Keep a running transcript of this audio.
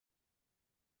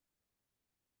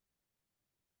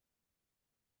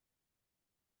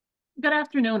Good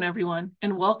afternoon, everyone,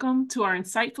 and welcome to our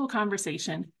insightful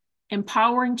conversation,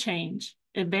 Empowering Change,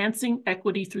 Advancing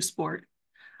Equity Through Sport.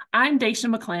 I'm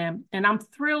Daisha McClam, and I'm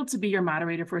thrilled to be your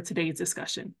moderator for today's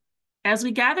discussion. As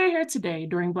we gather here today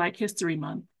during Black History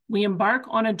Month, we embark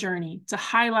on a journey to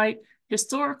highlight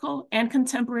historical and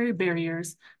contemporary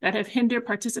barriers that have hindered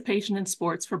participation in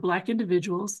sports for Black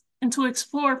individuals and to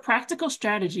explore practical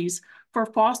strategies for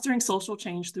fostering social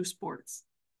change through sports.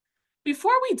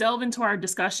 Before we delve into our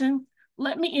discussion,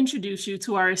 let me introduce you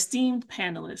to our esteemed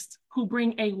panelists who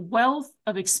bring a wealth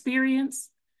of experience,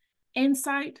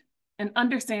 insight, and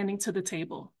understanding to the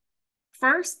table.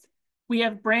 First, we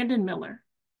have Brandon Miller.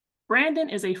 Brandon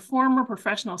is a former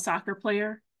professional soccer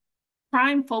player,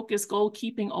 Prime Focus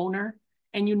goalkeeping owner,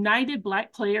 and United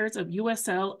Black Players of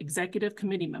USL Executive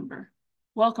Committee member.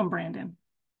 Welcome, Brandon.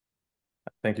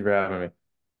 Thank you for having me.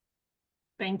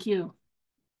 Thank you.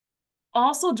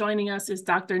 Also joining us is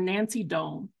Dr. Nancy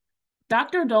Dome.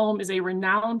 Dr. Dome is a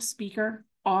renowned speaker,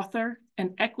 author,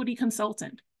 and equity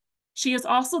consultant. She is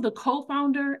also the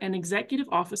co-founder and executive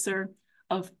officer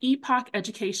of Epoch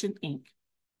Education, Inc.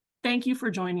 Thank you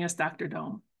for joining us, Dr.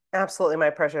 Dome. Absolutely, my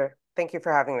pleasure. Thank you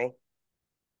for having me.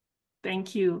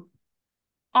 Thank you.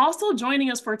 Also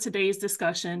joining us for today's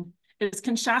discussion is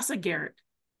Kinshasa Garrett,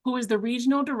 who is the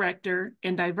Regional Director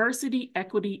and Diversity,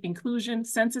 Equity, Inclusion,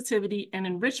 Sensitivity, and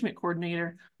Enrichment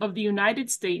Coordinator of the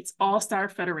United States All-Star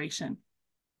Federation.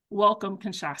 Welcome,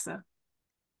 Kinshasa.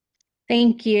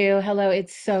 Thank you. Hello,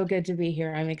 it's so good to be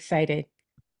here. I'm excited.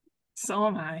 So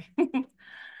am I.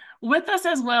 With us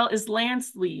as well is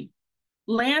Lance Lee.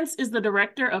 Lance is the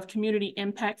Director of Community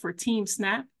Impact for Team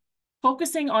SNAP,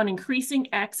 focusing on increasing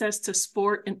access to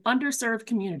sport in underserved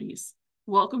communities.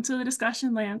 Welcome to the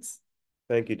discussion, Lance.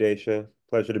 Thank you, Daisha.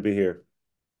 Pleasure to be here.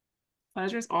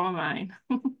 Pleasure's all mine.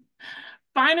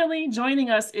 Finally, joining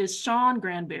us is Sean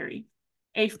Granberry,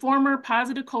 a former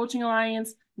Positive Coaching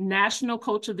Alliance National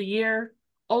Coach of the Year,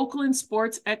 Oakland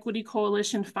Sports Equity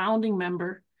Coalition founding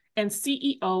member, and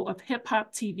CEO of Hip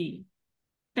Hop TV.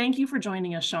 Thank you for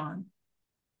joining us, Sean.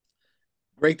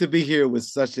 Great to be here with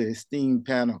such an esteemed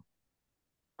panel.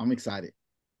 I'm excited.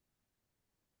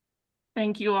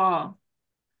 Thank you all.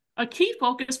 A key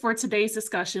focus for today's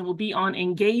discussion will be on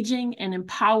engaging and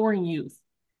empowering youth,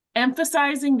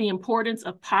 emphasizing the importance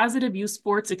of positive youth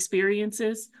sports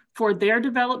experiences for their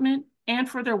development and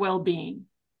for their well-being.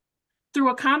 Through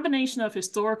a combination of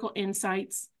historical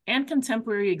insights and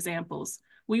contemporary examples,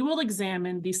 we will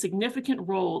examine the significant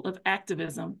role of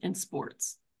activism in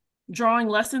sports, drawing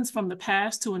lessons from the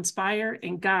past to inspire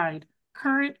and guide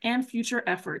current and future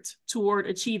efforts toward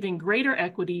achieving greater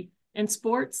equity in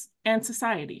sports and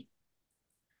society.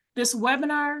 This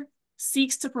webinar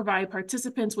seeks to provide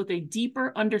participants with a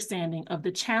deeper understanding of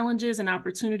the challenges and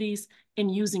opportunities in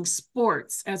using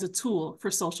sports as a tool for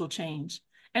social change,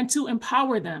 and to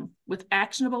empower them with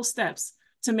actionable steps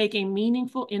to make a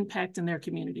meaningful impact in their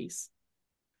communities.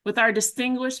 With our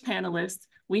distinguished panelists,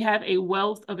 we have a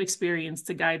wealth of experience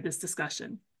to guide this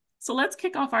discussion. So let's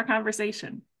kick off our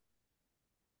conversation.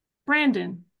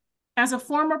 Brandon, as a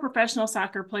former professional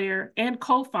soccer player and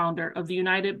co-founder of the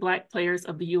United Black Players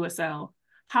of the USL,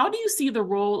 how do you see the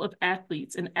role of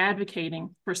athletes in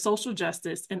advocating for social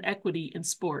justice and equity in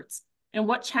sports? And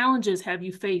what challenges have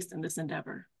you faced in this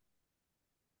endeavor?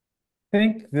 I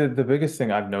think the biggest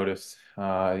thing I've noticed,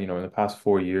 in the past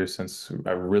 4 years since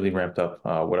I really ramped up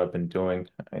what I've been doing,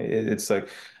 it's like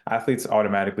athletes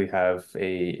automatically have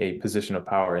a position of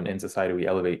power, and in society we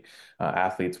elevate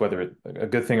athletes, whether it's a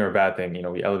good thing or a bad thing.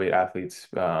 We elevate athletes,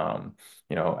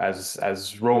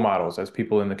 as role models, as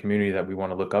people in the community that we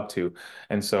want to look up to,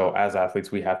 and so as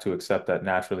athletes we have to accept that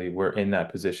naturally we're in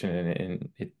that position, and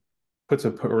it puts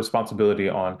a responsibility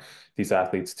on these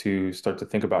athletes to start to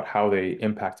think about how they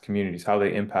impact communities, how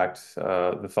they impact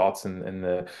the thoughts and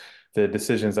the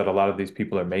decisions that a lot of these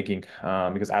people are making,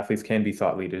 because athletes can be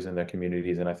thought leaders in their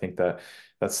communities. And I think that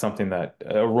that's something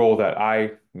a role that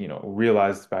I,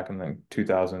 realized back in the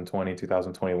 2020,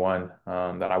 2021,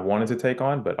 that I wanted to take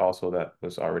on, but also that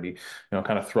was already,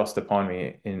 kind of thrust upon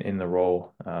me in the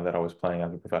role that I was playing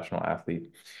as a professional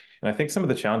athlete. And I think some of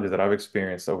the challenges that I've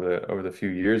experienced over the few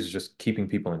years is just keeping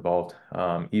people involved,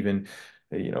 even,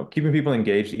 keeping people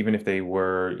engaged, even if they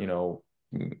were,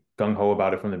 gung ho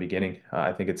about it from the beginning.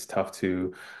 I think it's tough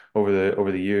to,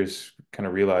 over the years, kind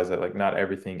of realize that like not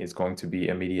everything is going to be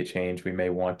immediate change. We may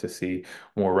want to see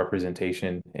more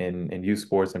representation in youth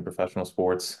sports and professional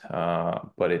sports,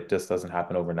 but it just doesn't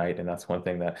happen overnight. And that's one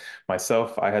thing that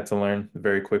I had to learn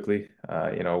very quickly.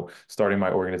 Starting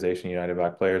my organization, United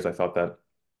Black Players, I thought that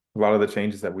a lot of the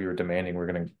changes that we were demanding were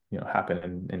going to,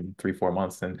 happen in 3, 4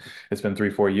 months. And it's been 3,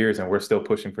 4 years, and we're still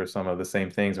pushing for some of the same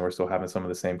things, and we're still having some of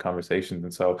the same conversations.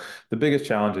 And so the biggest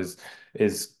challenge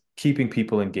is keeping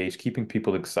people engaged, keeping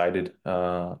people excited,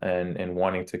 and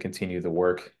wanting to continue the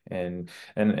work. And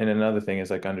another thing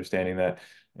is like understanding that,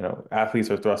 athletes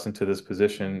are thrust into this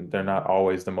position. They're not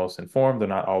always the most informed. They're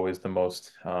not always the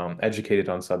most educated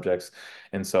on subjects.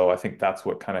 And so I think that's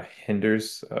what kind of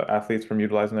hinders athletes from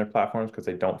utilizing their platforms, because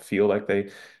they don't feel like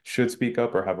they should speak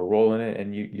up or have a role in it.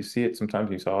 And you see it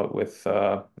sometimes. You saw it with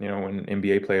when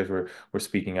NBA players were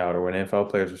speaking out, or when NFL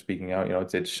players were speaking out.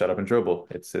 It's shut up and dribble.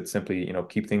 It's simply,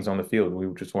 keep things on the field.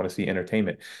 We just want to see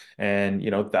entertainment. And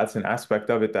that's an aspect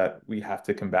of it that we have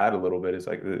to combat a little bit. Is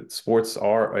like the sports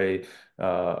are a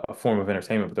form of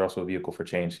entertainment, but they're also a vehicle for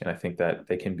change. And I think that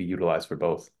they can be utilized for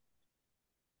both.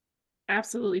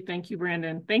 Absolutely. Thank you,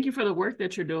 Brandon. Thank you for the work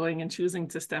that you're doing and choosing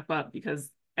to step up, because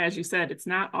as you said, it's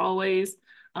not always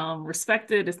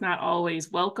respected. It's not always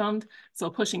welcomed. So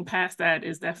pushing past that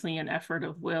is definitely an effort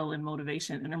of will and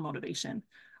motivation, inner motivation.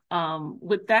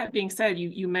 With that being said,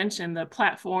 you mentioned the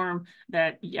platform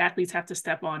that athletes have to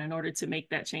step on in order to make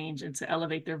that change and to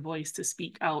elevate their voice, to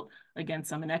speak out against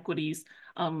some inequities.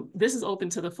 This is open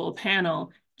to the full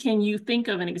panel. Can you think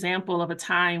of an example of a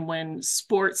time when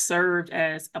sports served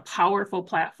as a powerful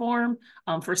platform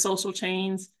for social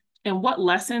change, and what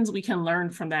lessons we can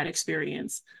learn from that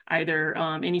experience, either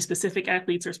any specific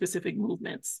athletes or specific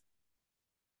movements?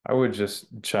 I would just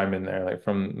chime in there, like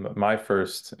from my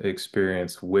first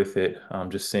experience with it,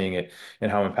 just seeing it and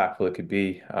how impactful it could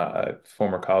be. A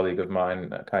former colleague of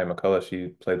mine, Kaya McCullough, she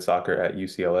played soccer at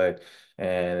UCLA,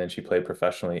 and then she played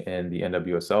professionally in the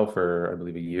NWSL for, I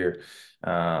believe, a year.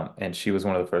 And she was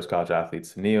one of the first college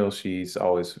athletes to kneel. She's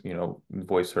always,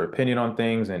 voiced her opinion on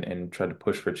things and tried to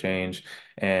push for change.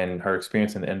 And her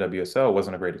experience in the NWSL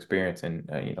wasn't a great experience. And,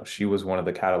 she was one of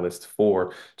the catalysts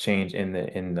for change in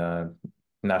the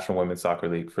National Women's Soccer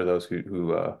League, for those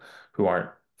who aren't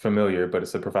familiar, but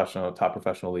it's a top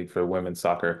professional league for women's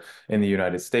soccer in the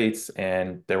United States.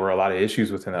 And there were a lot of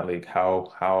issues within that league,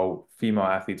 how female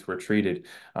athletes were treated,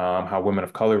 how women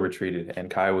of color were treated. And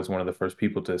Kai was one of the first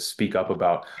people to speak up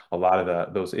about a lot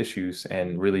of those issues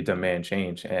and really demand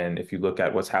change. And if you look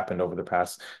at what's happened over the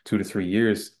past 2 to 3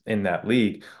 years in that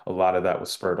league, a lot of that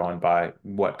was spurred on by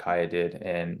what Kaya did,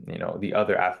 and the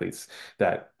other athletes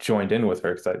that joined in with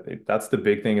her. Because that's the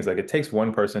big thing, is like it takes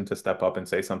one person to step up and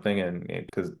say something, and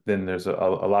because then there's a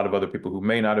lot of other people who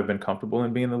may not have been comfortable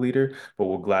in being the leader, but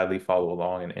will gladly follow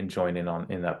along and join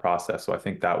in that process. So I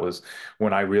think that was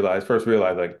when I first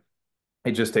realized like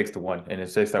it just takes the one, and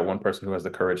it takes that one person who has the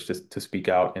courage to speak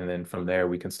out, and then from there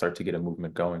we can start to get a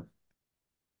movement going.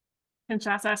 And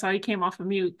Shasta, I saw you came off of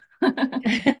mute.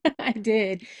 I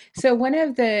did. So one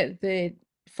of the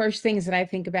first things that I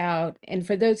think about, and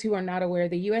for those who are not aware,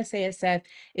 the USASF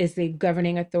is the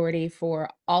governing authority for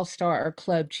all-star or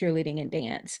club cheerleading and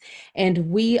dance. And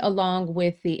we, along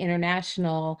with the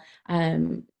International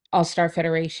All-Star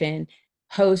Federation,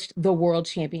 host the World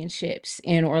Championships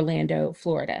in Orlando,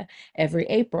 Florida, every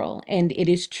April. And it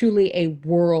is truly a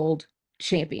world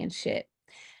championship.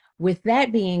 With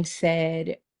that being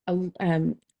said,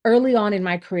 early on in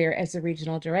my career as a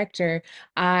regional director,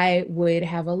 I would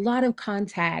have a lot of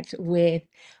contact with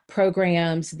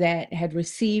programs that had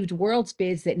received World's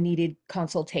bids that needed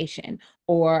consultation,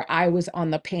 or I was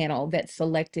on the panel that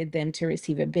selected them to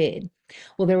receive a bid.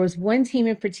 Well, there was one team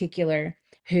in particular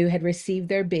who had received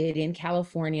their bid in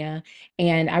California,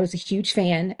 and I was a huge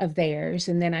fan of theirs.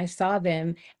 And then I saw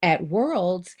them at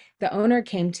Worlds. The owner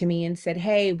came to me and said,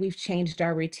 "Hey, we've changed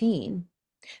our routine."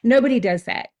 Nobody does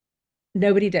that.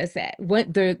 Nobody does that.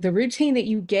 What the routine that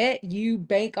you get, you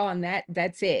bank on that.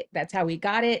 That's it. That's how we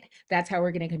got it. That's how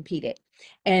we're going to compete it.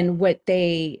 And what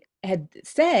they had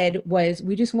said was,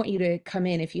 "We just want you to come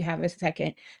in if you have a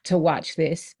second to watch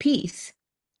this piece."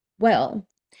 Well,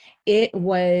 it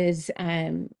was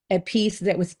a piece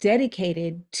that was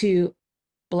dedicated to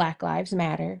Black Lives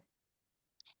Matter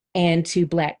and to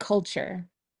Black culture.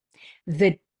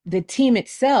 The team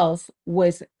itself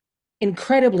was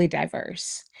incredibly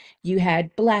diverse. You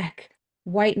had Black,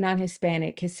 white,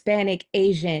 non-Hispanic, Hispanic,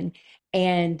 Asian,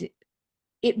 and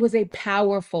it was a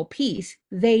powerful piece.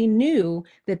 They knew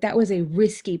that that was a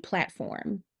risky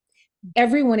platform.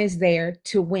 Everyone is there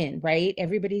to win, right?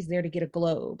 Everybody's there to get a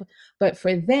globe. But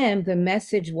for them, the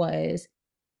message was,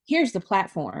 here's the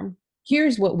platform.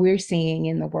 Here's what we're seeing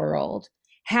in the world.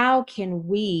 How can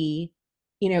we,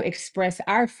 express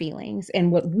our feelings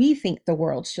and what we think the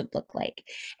world should look like?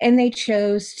 And they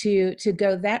chose to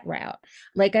go that route.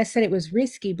 Like I said, it was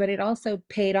risky, but it also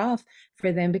paid off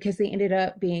for them because they ended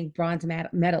up being bronze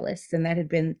medalists, and that had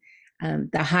been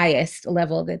the highest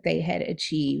level that they had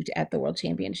achieved at the World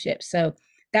Championship. So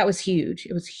that was huge.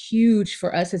 It was huge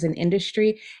for us as an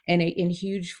industry, and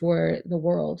huge for the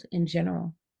world in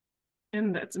general.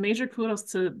 And that's major kudos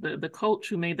to the coach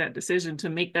who made that decision, to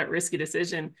make that risky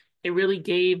decision. It really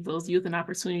gave those youth an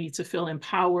opportunity to feel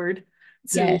empowered,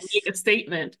 to Yes. make a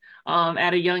statement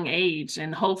at a young age.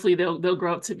 And hopefully they'll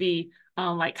grow up to be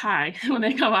like Kai when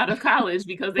they come out of college,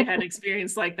 because they had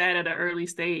experience like that at an early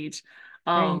stage.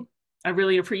 Right. I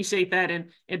really appreciate that. And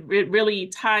it really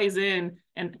ties in.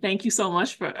 And thank you so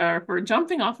much for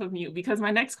jumping off of mute, because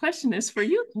my next question is for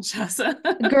you,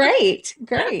 Kinshasa. Great,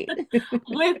 great.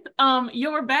 With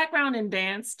your background in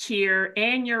dance, cheer,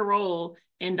 and your role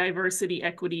in diversity,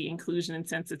 equity, inclusion, and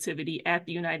sensitivity at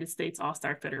the United States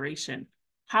All-Star Federation,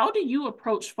 how do you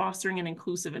approach fostering an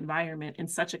inclusive environment in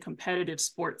such a competitive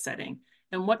sport setting?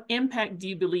 And what impact do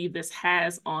you believe this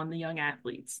has on the young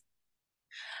athletes?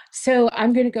 So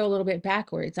I'm going to go a little bit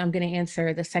backwards. I'm going to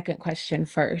answer the second question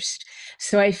first.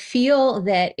 So I feel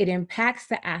that it impacts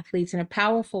the athletes in a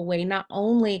powerful way, not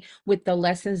only with the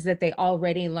lessons that they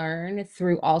already learn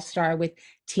through All-Star with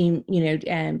team,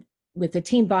 and with the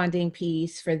team bonding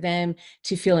piece, for them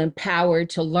to feel empowered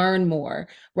to learn more,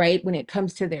 right, when it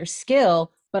comes to their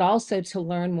skill, but also to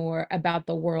learn more about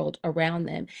the world around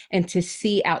them and to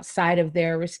see outside of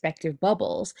their respective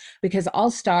bubbles. Because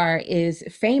All-Star is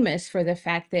famous for the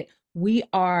fact that we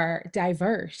are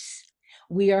diverse.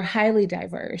 We are highly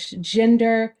diverse,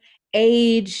 gender,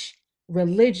 age,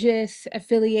 religious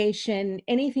affiliation,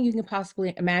 anything you can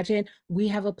possibly imagine. We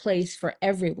have a place for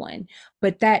everyone.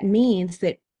 But that means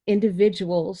that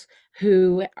individuals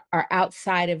who are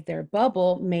outside of their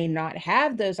bubble may not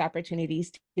have those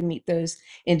opportunities to meet those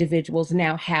individuals,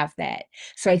 now have that.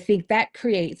 So I think that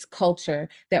creates culture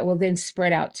that will then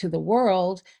spread out to the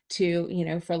world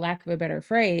to, for lack of a better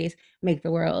phrase, make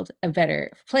the world a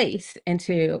better place and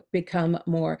to become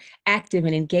more active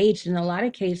and engaged in a lot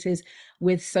of cases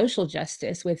with social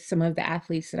justice with some of the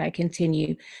athletes that I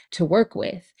continue to work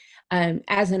with.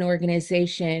 As an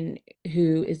organization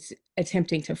who is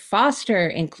attempting to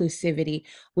foster inclusivity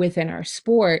within our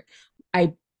sport,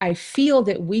 I feel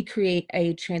that we create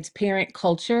a transparent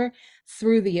culture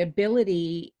through the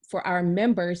ability for our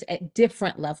members at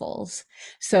different levels.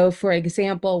 So for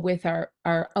example, with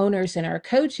our owners and our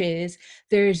coaches,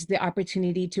 there's the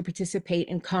opportunity to participate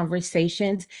in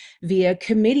conversations via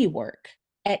committee work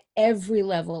at every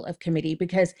level of committee,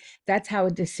 because that's how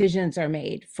decisions are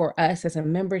made for us as a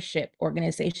membership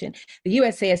organization. The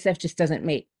USASF just doesn't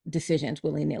make decisions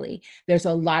willy-nilly. There's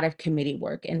a lot of committee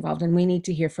work involved, and we need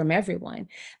to hear from everyone.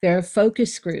 There are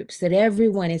focus groups that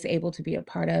everyone is able to be a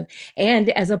part of, and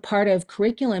as a part of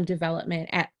curriculum development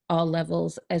at all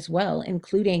levels as well,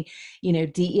 including,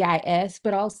 DEIS,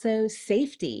 but also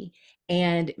safety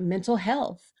and mental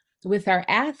health with our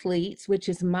athletes, which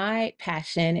is my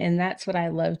passion, and that's what I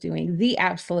love doing. The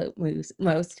absolute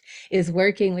most is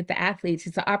working with the athletes.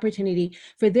 It's an opportunity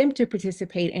for them to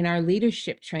participate in our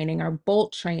leadership training, our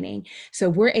BOLT training. So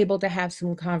we're able to have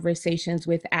some conversations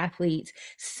with athletes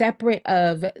separate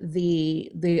of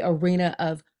the arena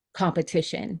of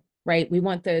competition, right? We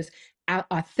want those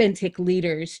authentic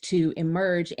leaders to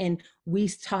emerge, and we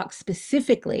talk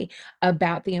specifically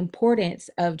about the importance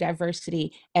of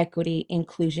diversity, equity,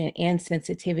 inclusion, and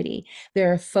sensitivity.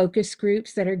 There are focus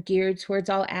groups that are geared towards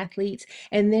all athletes,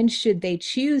 and then should they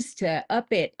choose to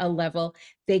up it a level,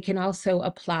 they can also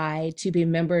apply to be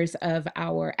members of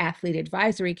our Athlete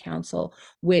Advisory Council,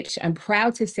 which I'm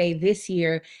proud to say this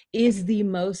year is the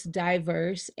most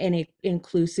diverse and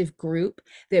inclusive group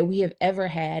that we have ever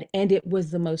had, and it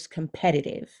was the most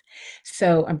competitive.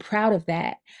 So I'm proud of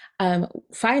that.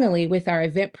 Finally, with our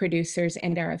event producers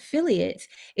and our affiliates,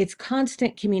 it's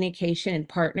constant communication and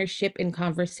partnership and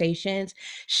conversations,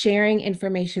 sharing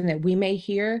information that we may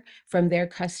hear from their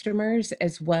customers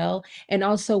as well, and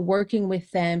also working with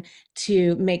them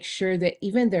to make sure that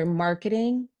even their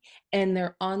marketing and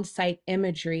their on-site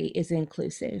imagery is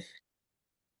inclusive.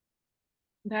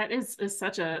 That is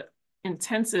such a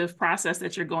intensive process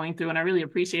that you're going through, and I really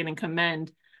appreciate and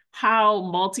commend how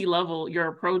multi-level your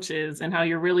approach is, and how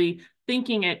you're really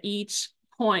thinking at each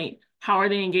point, how are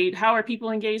they engaged, how are people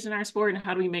engaged in our sport, and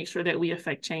how do we make sure that we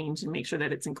affect change and make sure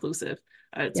that it's inclusive.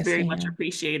 It's Yes, very much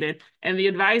appreciated. And the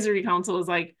advisory council is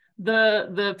like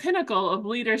the pinnacle of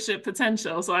leadership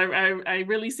potential. So I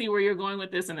really see where you're going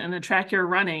with this, and the track you're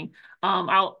running.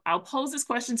 I'll pose this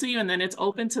question to you, and then it's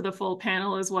open to the full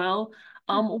panel as well.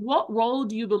 What role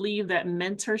do you believe that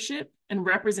mentorship and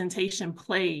representation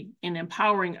play in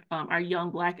empowering our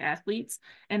young Black athletes?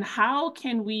 And how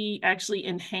can we actually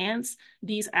enhance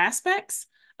these aspects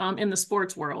in the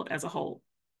sports world as a whole?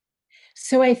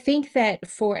 So I think that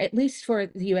for at least for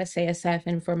the USASF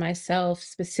and for myself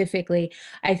specifically,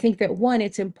 I think that one,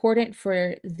 it's important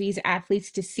for these athletes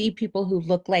to see people who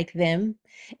look like them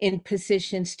in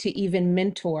positions to even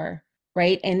mentor,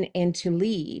 right? And to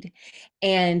lead.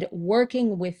 And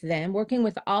working with them, working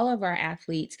with all of our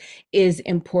athletes is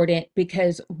important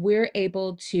because we're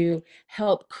able to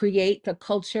help create the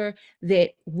culture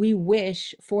that we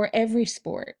wish for every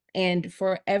sport and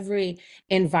for every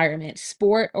environment,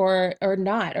 sport or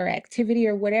not, or activity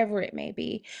or whatever it may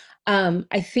be.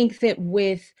 I think that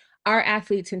with our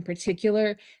athletes in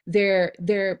particular,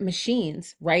 they're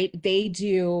machines, right? They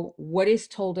do what is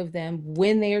told of them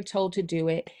when they are told to do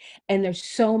it, and there's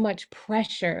so much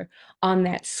pressure on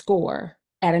that score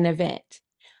at an event.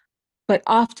 But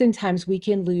oftentimes we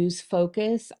can lose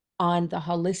focus on the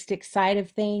holistic side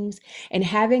of things, and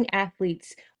having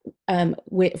athletes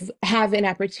have an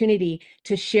opportunity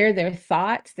to share their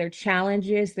thoughts, their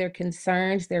challenges, their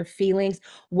concerns, their feelings,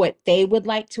 what they would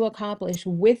like to accomplish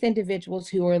with individuals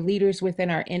who are leaders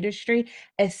within our industry,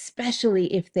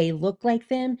 especially if they look like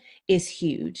them, is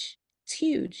huge. It's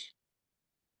huge.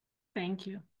 Thank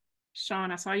you.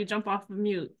 Sean, I saw you jump off of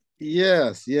mute.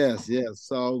 Yes, yes, yes.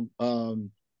 So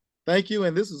thank you.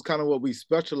 And this is kind of what we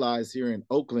specialize here in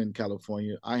Oakland,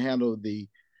 California. I handle the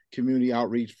community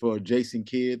outreach for Jason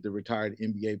Kidd, the retired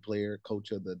NBA player,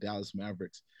 coach of the Dallas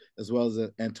Mavericks, as well as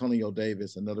Antonio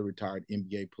Davis, another retired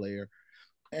NBA player.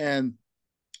 And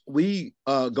we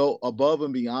go above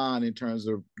and beyond in terms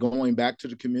of going back to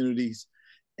the communities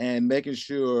and making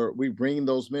sure we bring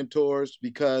those mentors,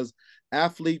 because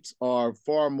athletes are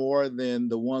far more than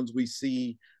the ones we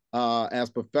see as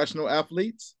professional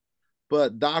athletes.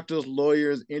 But doctors,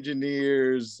 lawyers,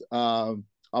 engineers, a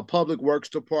public works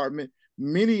department,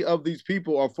 many of these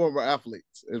people are former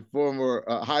athletes and former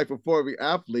high performing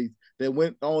athletes that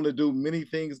went on to do many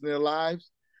things in their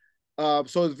lives.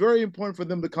 So it's very important for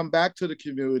them to come back to the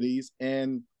communities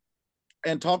and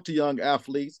talk to young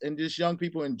athletes and just young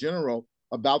people in general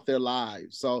about their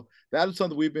lives. So that is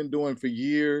something we've been doing for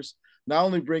years, not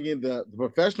only bringing the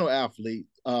professional athlete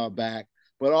back,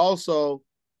 but also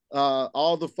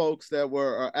all the folks that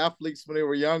were athletes when they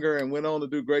were younger and went on to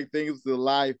do great things in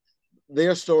life.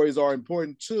 Their stories are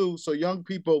important too. So young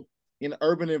people in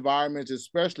urban environments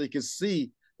especially can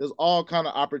see there's all kind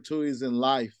of opportunities in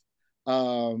life.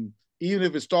 Even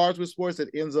if it starts with sports, it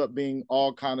ends up being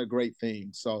all kind of great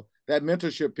things. So that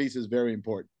mentorship piece is very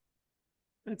important.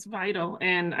 It's vital.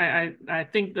 And I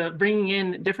think the bringing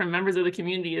in different members of the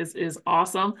community is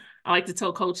awesome. I like to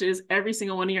tell coaches, every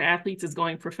single one of your athletes is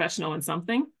going professional in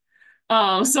something.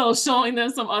 So showing them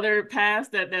some other paths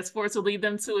that sports will lead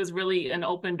them to is really an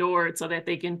open door so that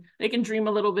they can dream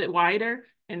a little bit wider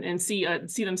and see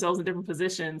themselves in different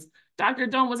positions. Dr.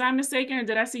 Doan, was I mistaken, or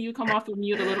did I see you come off of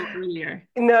mute a little earlier?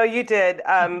 No, you did.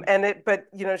 But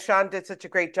Sean did such a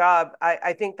great job.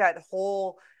 I think that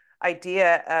whole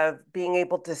idea of being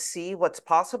able to see what's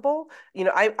possible.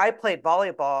 I played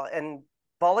volleyball, and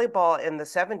volleyball in the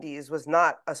 70s was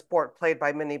not a sport played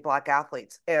by many Black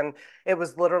athletes. And it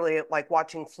was literally like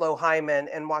watching Flo Hyman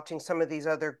and watching some of these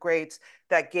other greats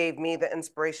that gave me the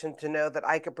inspiration to know that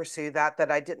I could pursue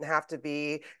that I didn't have to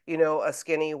be, a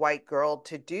skinny white girl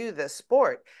to do this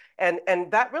sport. And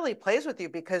that really plays with you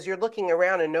because you're looking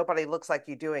around and nobody looks like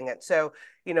you doing it. So,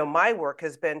 my work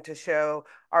has been to show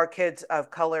our kids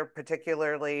of color,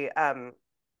 particularly,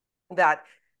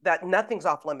 that nothing's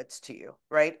off limits to you,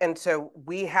 right? And so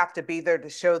we have to be there to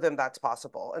show them that's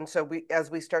possible. And so as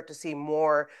we start to see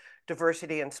more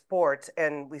diversity in sports,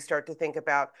 and we start to think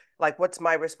about, like, what's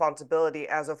my responsibility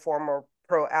as a former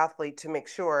pro athlete to make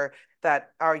sure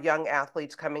that our young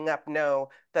athletes coming up know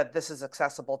that this is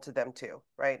accessible to them too,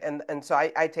 right? And so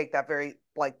I take that very,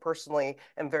 like, personally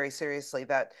and very seriously.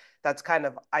 That's kind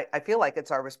of, I feel like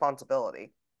it's our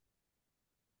responsibility.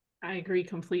 I agree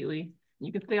completely.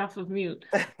 You can stay off of mute.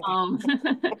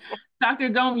 Dr.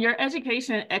 Dome, your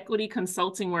education and equity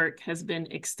consulting work has been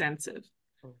extensive.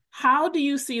 How do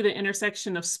you see the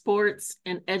intersection of sports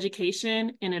and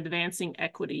education in advancing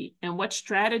equity? And what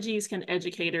strategies can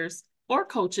educators or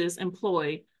coaches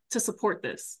employ to support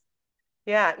this?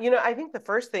 Yeah, I think the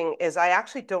first thing is I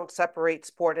actually don't separate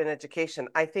sport and education.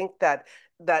 I think that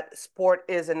sport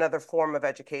is another form of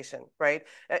education, right?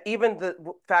 Even the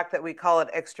fact that we call it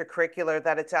extracurricular,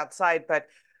 that it's outside, but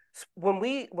when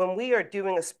we are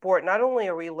doing a sport, not only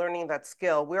are we learning that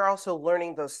skill, we're also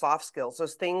learning those soft skills,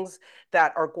 those things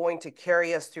that are going to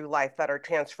carry us through life that are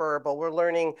transferable. We're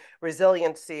learning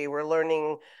resiliency. We're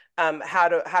learning how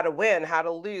to win, how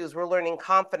to lose. We're learning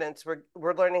confidence.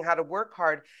 We're learning how to work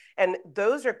hard. And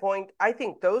those are I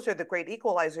think those are the great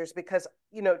equalizers, because,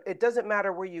 it doesn't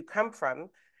matter where you come from.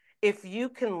 If you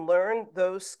can learn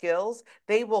those skills,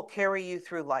 they will carry you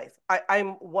through life.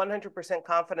 I'm 100%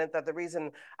 confident that the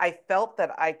reason I felt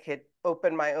that I could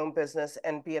open my own business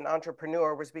and be an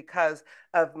entrepreneur was because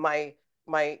of my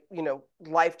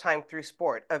lifetime through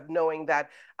sport, of knowing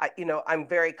that I'm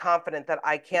very confident that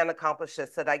I can accomplish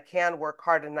this, that I can work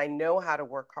hard, and I know how to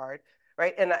work hard,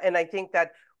 right? And I think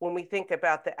that when we think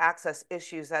about the access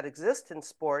issues that exist in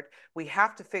sport, we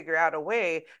have to figure out a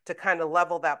way to kind of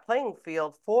level that playing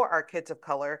field for our kids of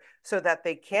color so that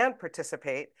they can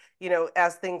participate,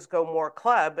 as things go more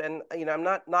club. And, I'm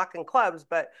not knocking clubs,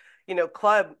 but,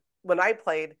 club, when I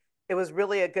played, it was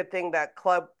really a good thing that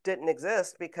club didn't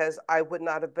exist, because I would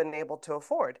not have been able to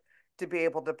afford to be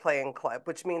able to play in club,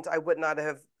 which means I would not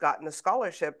have gotten a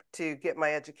scholarship to get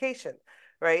my education,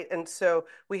 right? And so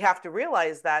we have to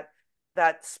realize that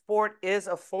sport is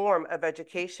a form of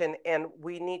education, and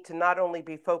we need to not only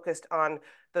be focused on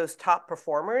those top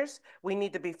performers, we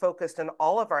need to be focused on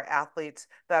all of our athletes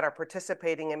that are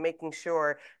participating and making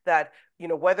sure that,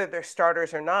 whether they're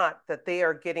starters or not, that they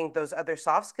are getting those other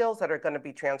soft skills that are going to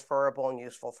be transferable and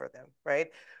useful for them, right?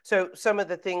 So some of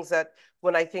the things that,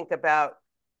 when I think about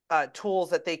tools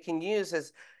that they can use,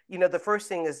 is, the first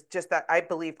thing is just that I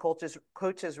believe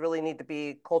coaches really need to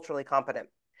be culturally competent.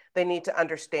 They need to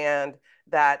understand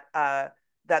that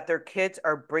that their kids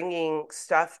are bringing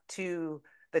stuff to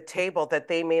the table that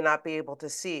they may not be able to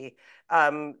see.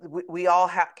 We all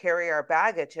carry our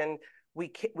baggage, and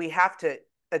we have to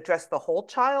address the whole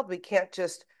child. We can't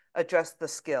just address the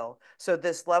skill. So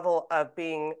this level of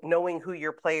knowing who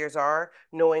your players are,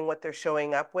 knowing what they're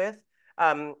showing up with,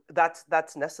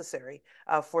 that's necessary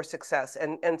for success,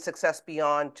 and success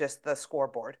beyond just the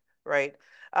scoreboard, right?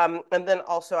 And then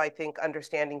also, I think,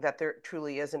 understanding that there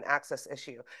truly is an access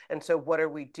issue. And so what are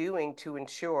we doing to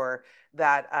ensure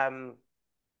that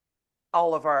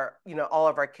all of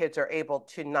our kids are able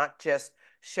to not just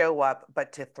show up,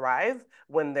 but to thrive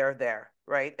when they're there,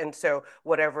 right? And so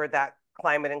whatever that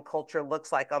climate and culture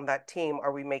looks like on that team,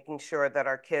 are we making sure that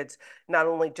our kids not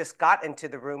only just got into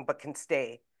the room, but can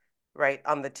stay, right,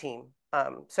 on the team?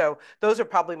 So those are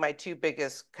probably my two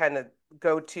biggest kind of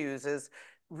go-tos, is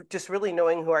just really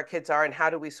knowing who our kids are and how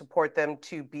do we support them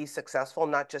to be successful,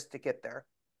 not just to get there.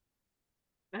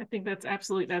 I think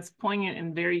that's poignant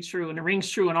and very true, and it rings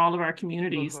true in all of our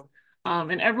communities.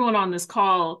 And everyone on this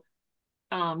call,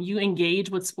 you engage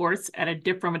with sports from a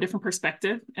different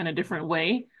perspective and a different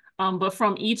way. But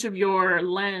from each of your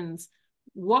lens,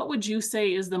 what would you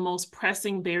say is the most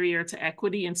pressing barrier to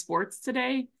equity in sports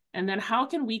today? And then how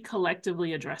can we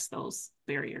collectively address those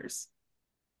barriers?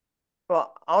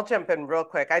 Well, I'll jump in real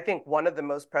quick. I think one of the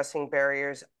most pressing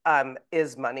barriers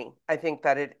is money. I think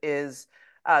that it is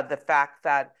the fact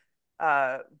that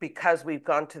because we've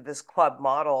gone to this club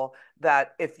model,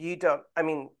 that if you don't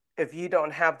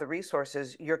have the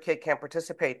resources, your kid can't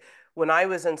participate. When I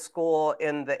was in school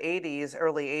in the 80s,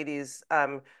 early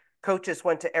 80s, coaches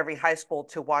went to every high school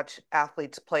to watch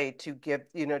athletes play, to give,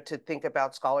 to think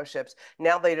about scholarships.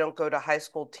 Now they don't go to high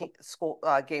school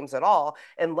games at all,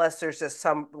 unless there's just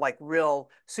some like real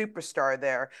superstar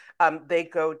there. They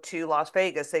go to Las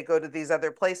Vegas, they go to these other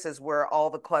places where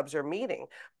all the clubs are meeting.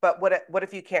 But what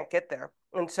if you can't get there?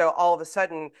 And so all of a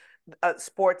sudden,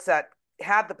 sports that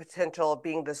had the potential of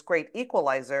being this great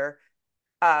equalizer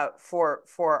for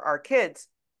our kids,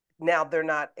 now they're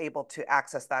not able to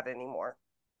access that anymore.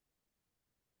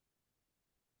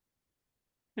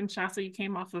 And Shasta, you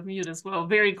came off of mute as well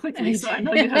very quickly, so I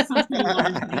know you have something you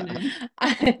want to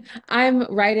lean in. I'm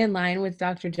right in line with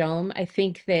Dr. Dome. I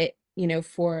think that,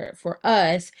 for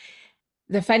us,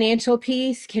 the financial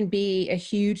piece can be a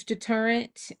huge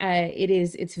deterrent.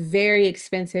 It's very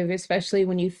expensive, especially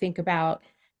when you think about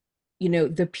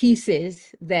the pieces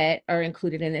that are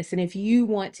included in this. And if you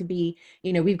want to be,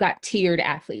 we've got tiered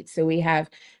athletes. So we have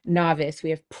novice, we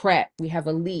have prep, we have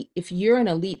elite. If you're an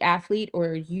elite athlete,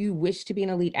 or you wish to be an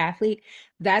elite athlete,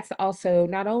 that's also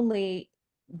not only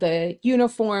the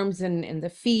uniforms and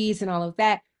the fees and all of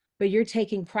that, but you're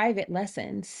taking private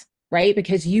lessons, right?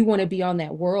 Because you want to be on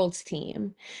that world's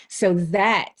team. So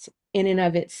that in and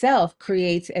of itself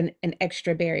creates an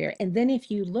extra barrier. And then if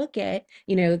you look at,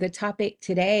 the topic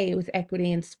today with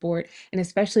equity in sport, and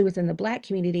especially within the Black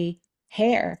community,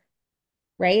 hair,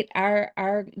 right?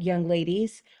 Our young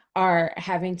ladies are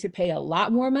having to pay a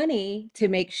lot more money to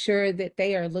make sure that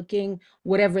they are looking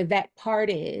whatever that part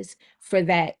is for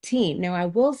that team. Now, I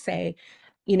will say,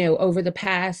 over the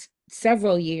past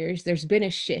several years, there's been a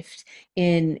shift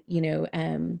in,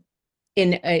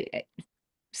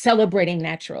 celebrating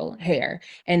natural hair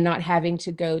and not having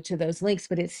to go to those links,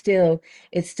 but it still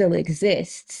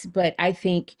exists. But I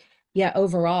think, yeah,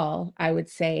 overall, I would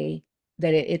say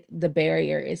that the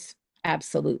barrier is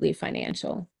absolutely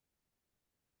financial.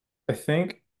 I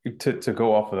think to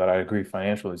go off of that, I agree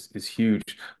financial is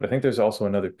huge, but I think there's also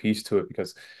another piece to it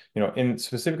because, in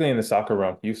specifically in the soccer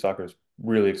realm, youth soccer is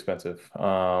really expensive.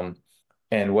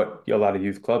 And what a lot of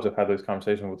youth clubs, I've had those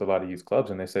conversations with a lot of youth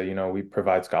clubs, and they say, we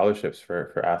provide scholarships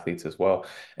for athletes as well.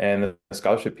 And the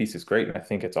scholarship piece is great, and I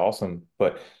think it's awesome,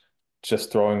 but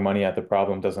just throwing money at the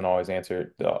problem doesn't always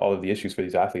answer all of the issues for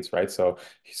these athletes, right? So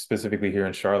specifically here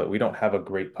in Charlotte, we don't have a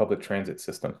great public transit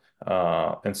system.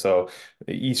 And so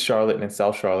East Charlotte and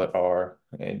South Charlotte are,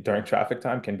 during traffic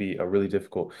time, can be a really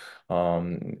difficult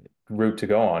route to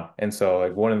go on. And so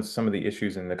like some of the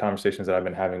issues in the conversations that I've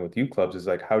been having with youth clubs is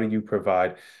like, how do you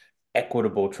provide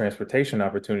equitable transportation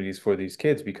opportunities for these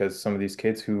kids, because some of these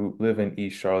kids who live in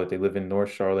East Charlotte, they live in North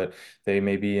Charlotte, they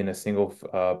may be in a single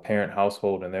parent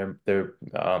household, and their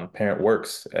parent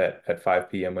works at 5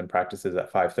 p.m. when practice is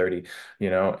at 5:30,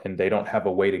 and they don't have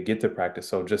a way to get to practice.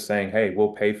 So just saying, hey,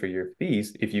 we'll pay for your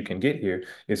fees if you can get here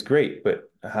is great, but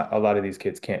a lot of these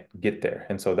kids can't get there.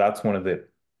 And so that's one of the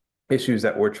issues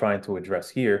that we're trying to address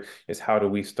here, is how do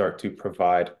we start to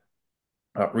provide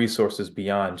resources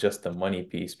beyond just the money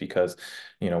piece, because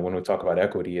when we talk about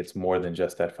equity, it's more than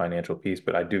just that financial piece.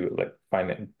 But I do like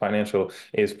financial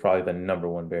is probably the number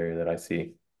one barrier that I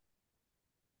see.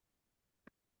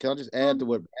 Can I just add to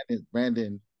what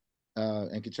Brandon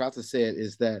and Kinshasa said,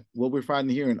 is that what we're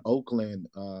finding here in Oakland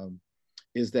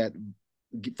is that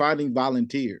finding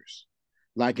volunteers.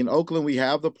 Like in Oakland, we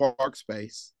have the park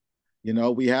space,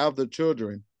 we have the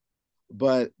children,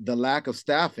 but the lack of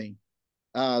staffing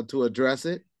to address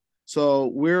it. So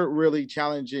we're really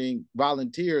challenging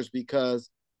volunteers, because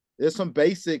there's some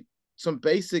basic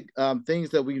things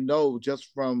that we know just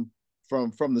from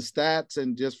the stats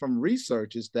and just from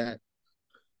research, is that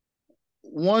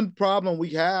one problem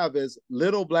we have is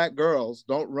little Black girls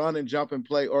don't run and jump and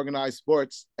play organized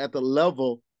sports at the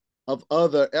level of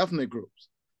other ethnic groups.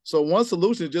 So one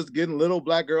solution is just getting little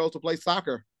Black girls to play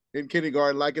soccer in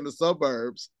kindergarten, like in the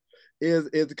suburbs, is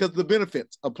because of the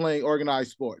benefits of playing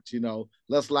organized sports,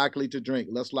 less likely to drink,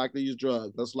 less likely to use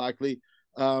drugs, less likely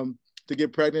to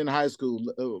get pregnant in high school,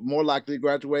 more likely to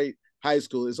graduate high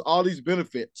school. It's all these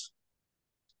benefits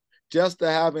just to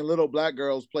having little Black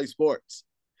girls play sports,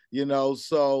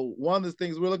 So one of the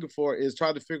things we're looking for is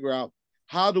trying to figure out,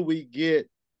 how do we get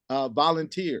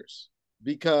volunteers?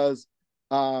 Because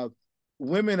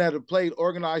women that have played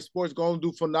organized sports going to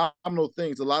do phenomenal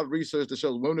things. A lot of research that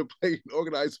shows women that play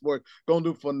organized sport going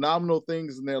to do phenomenal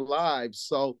things in their lives.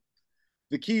 So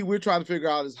the key we're trying to figure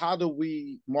out is, how do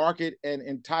we market and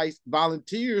entice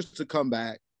volunteers to come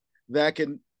back that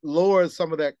can lower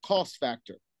some of that cost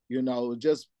factor,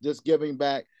 just giving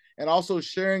back, and also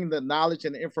sharing the knowledge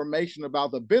and information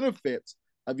about the benefits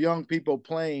of young people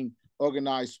playing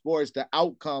organized sports, the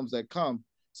outcomes that come.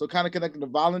 So kind of connecting the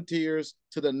volunteers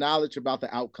to the knowledge about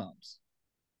the outcomes.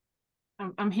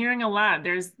 I'm hearing a lot.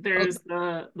 There's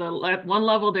the one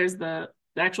level, there's the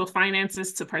actual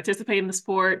finances to participate in the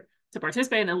sport. To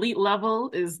participate in elite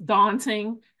level is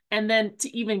daunting. And then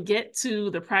to even get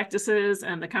to the practices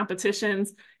and the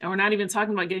competitions, and we're not even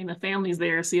talking about getting the families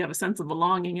there so you have a sense of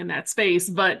belonging in that space,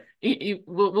 but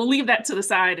we'll leave that to the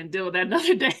side and deal with that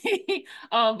another day.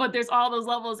 But there's all those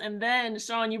levels. And then,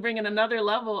 Sean, you bring in another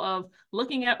level of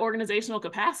looking at organizational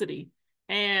capacity.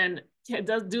 And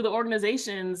do the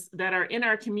organizations that are in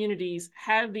our communities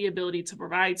have the ability to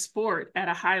provide sport at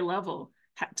a high level?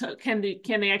 Can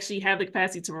they actually have the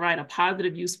capacity to provide a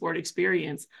positive youth sport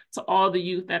experience to all the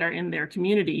youth that are in their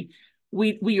community?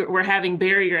 We're having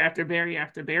barrier after barrier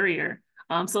after barrier.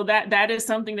 So that is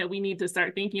something that we need to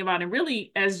start thinking about, and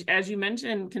really, as you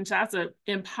mentioned, Kinshasa,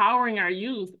 empowering our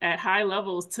youth at high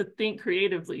levels to think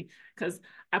creatively. Because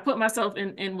I put myself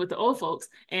in with the old folks,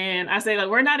 and I say, like,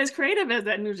 we're not as creative as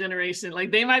that new generation.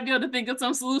 Like, they might be able to think of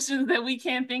some solutions that we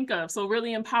can't think of. So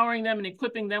really empowering them and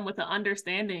equipping them with the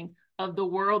understanding of the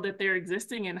world that they're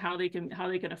existing and how they can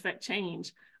affect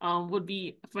change would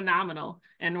be phenomenal.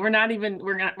 And we're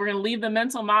gonna leave the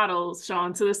mental models,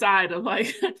 Sean, to the side of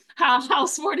like how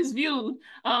sport is viewed.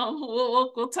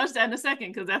 We'll touch that in a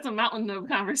second, because that's a mountain of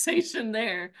conversation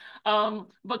there.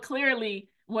 But clearly,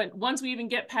 once we even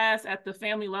get past at the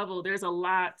family level, there's a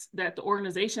lot that the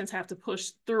organizations have to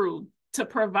push through to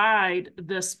provide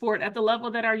the sport at the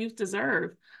level that our youth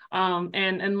deserve.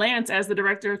 And Lance, as the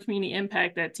Director of Community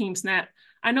Impact at Team Snap,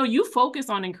 I know you focus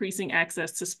on increasing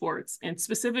access to sports and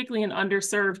specifically in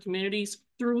underserved communities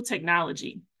through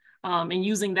technology, and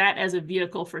using that as a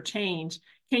vehicle for change.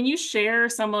 Can you share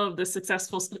some of the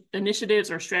successful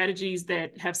initiatives or strategies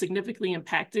that have significantly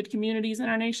impacted communities in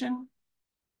our nation?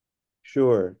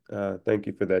 Sure. Thank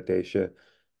you for that, Daisha.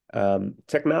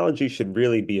 Technology should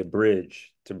really be a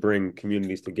bridge to bring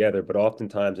communities together, but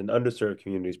oftentimes in underserved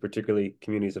communities, particularly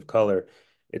communities of color,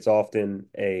 it's often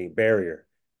a barrier.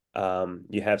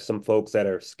 You have some folks that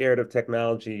are scared of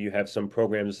technology. You have some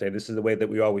programs that say, this is the way that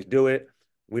we always do it.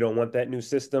 We don't want that new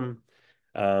system.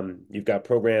 You've got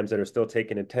programs that are still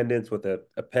taking attendance with a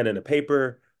pen and a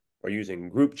paper or using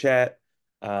group chat.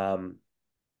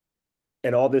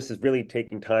 And all this is really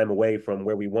taking time away from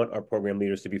where we want our program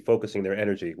leaders to be focusing their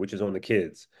energy, which is on the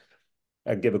kids.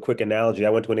 I give a quick analogy.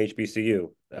 I went to an HBCU.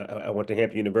 I went to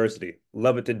Hampton University.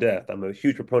 Love it to death. I'm a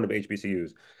huge proponent of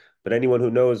HBCUs. But anyone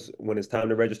who knows when it's time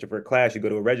to register for a class, you go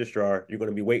to a registrar, you're going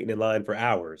to be waiting in line for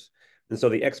hours. And so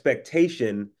the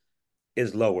expectation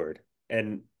is lowered.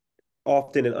 And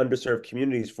often in underserved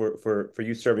communities for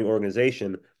youth serving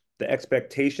organization, the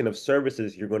expectation of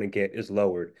services you're going to get is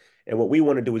lowered. And what we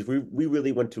want to do is we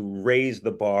really want to raise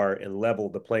the bar and level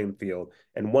the playing field.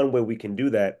 And one way we can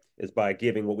do that is by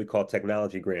giving what we call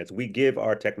technology grants. We give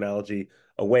our technology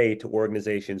away to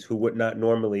organizations who would not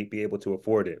normally be able to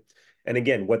afford it. And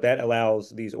again, what that allows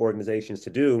these organizations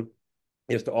to do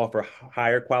is to offer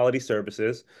higher quality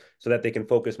services so that they can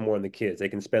focus more on the kids. They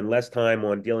can spend less time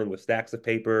on dealing with stacks of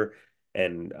paper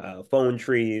and phone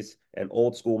trees and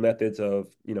old school methods of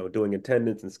doing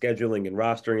attendance and scheduling and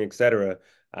rostering, et cetera,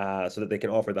 so that they can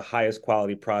offer the highest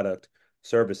quality product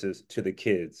services to the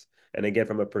kids. And again,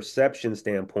 from a perception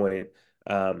standpoint,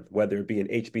 whether it be an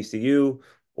HBCU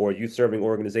or youth serving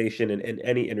organization in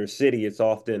any inner city, it's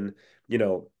often,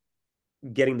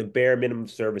 getting the bare minimum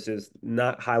services,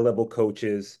 not high level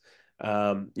coaches,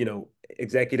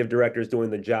 executive directors doing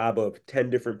the job of 10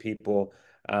 different people.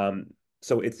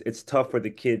 So it's tough for the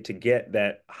kid to get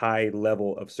that high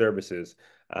level of services.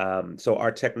 So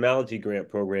our technology grant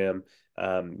program,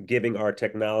 giving our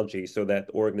technology so that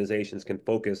organizations can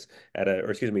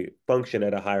function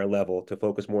at a higher level to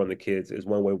focus more on the kids is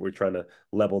one way we're trying to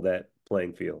level that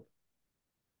playing field.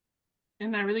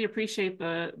 And I really appreciate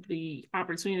the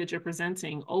opportunity that you're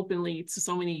presenting openly to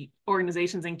so many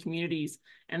organizations and communities.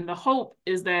 And the hope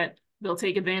is that they'll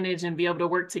take advantage and be able to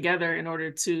work together in order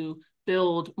to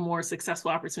build more successful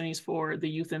opportunities for the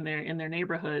youth in their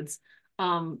neighborhoods.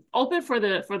 Open for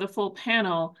the full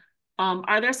panel.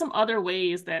 Are there some other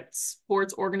ways that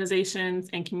sports organizations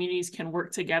and communities can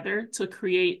work together to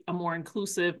create a more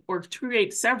inclusive, or to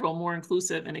create several more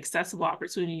inclusive and accessible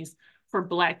opportunities for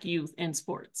Black youth in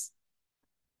sports?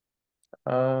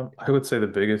 I would say the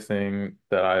biggest thing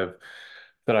that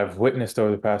I've witnessed over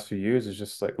the past few years is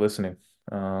just like listening,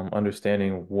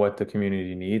 understanding what the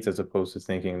community needs, as opposed to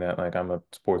thinking that like I'm a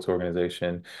sports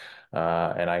organization,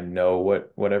 and I know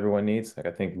what everyone needs. Like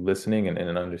I think listening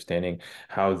and understanding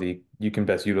how you can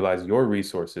best utilize your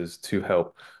resources to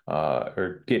help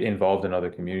or get involved in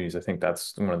other communities. I think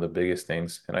that's one of the biggest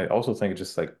things. And I also think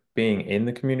just like being in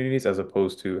the communities as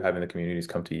opposed to having the communities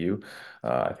come to you.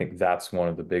 I think that's one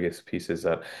of the biggest pieces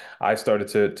that I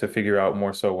started to figure out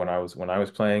more so when I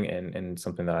was playing, and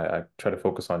something that I try to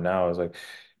focus on now is like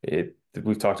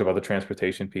we've talked about the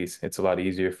transportation piece. It's a lot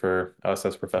easier for us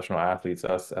as professional athletes,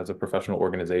 us as a professional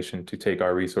organization, to take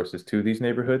our resources to these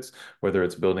neighborhoods, whether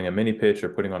it's building a mini pitch or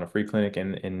putting on a free clinic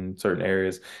in certain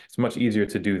areas. It's much easier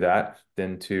to do that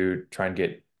than to try and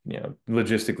get,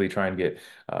 logistically try and get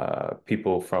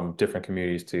people from different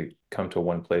communities to come to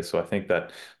one place. So I think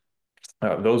that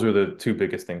those are the two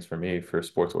biggest things for me for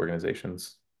sports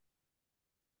organizations.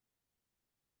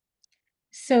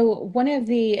 So one of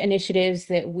the initiatives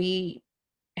that we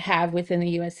have within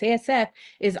the USASF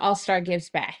is All Star Gives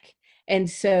Back. And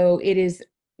so it is,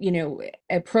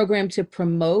 a program to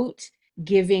promote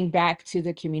giving back to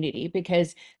the community,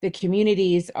 because the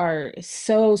communities are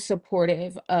so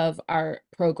supportive of our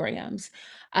programs.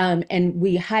 And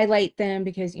we highlight them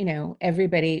because,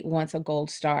 everybody wants a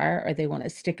gold star, or they want a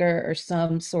sticker or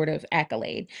some sort of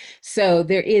accolade. So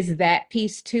there is that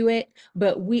piece to it.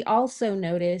 But we also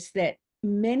notice that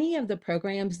many of the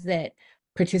programs that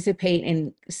participate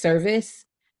in service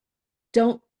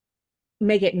don't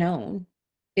make it known.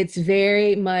 It's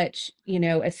very much,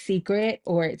 a secret,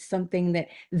 or it's something that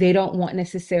they don't want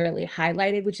necessarily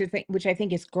highlighted, which I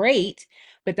think is great,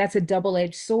 but that's a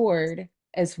double-edged sword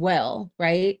as well,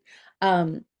 right?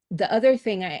 The other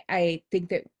thing I think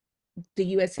that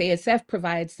the USASF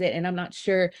provides it, and I'm not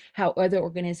sure how other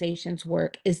organizations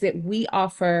work, is that we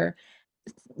offer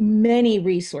many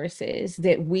resources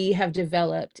that we have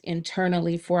developed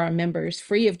internally for our members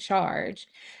free of charge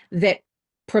that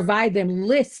provide them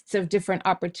lists of different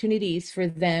opportunities for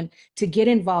them to get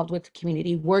involved with the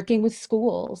community, working with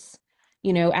schools,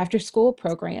 after school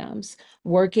programs,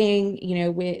 working,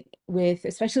 with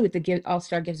especially with the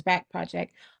All-Star Gives Back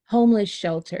project, homeless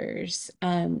shelters,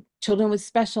 children with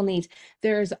special needs.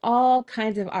 There's all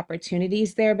kinds of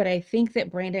opportunities there, but I think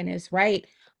that Brandon is right.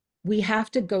 We have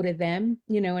to go to them,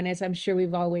 and as I'm sure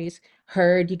we've always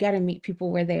heard, you got to meet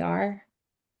people where they are.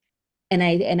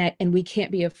 And we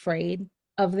can't be afraid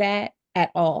of that at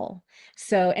all.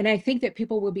 So, and I think that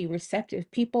people will be receptive.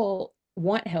 People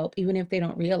want help even if they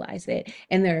don't realize it,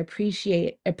 and they're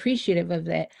appreciative of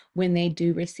that when they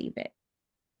do receive it.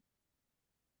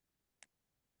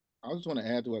 I just want to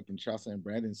add to what Kinshasa and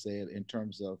Brandon said in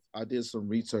terms of, I did some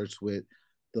research with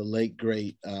the late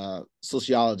great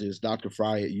sociologist Dr.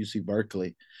 Fry at UC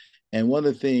Berkeley, and one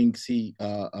of the things he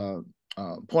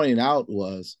pointed out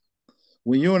was,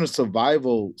 when you're in a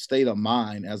survival state of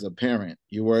mind as a parent,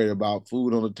 you're worried about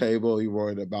food on the table, you're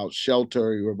worried about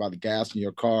shelter, you're worried about the gas in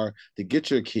your car to get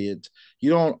your kids.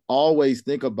 You don't always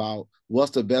think about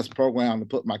what's the best program to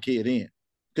put my kid in,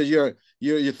 because you're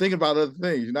thinking about other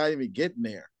things. You're not even getting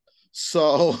there.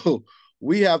 So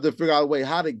we have to figure out a way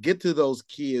how to get to those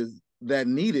kids that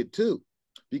need it too,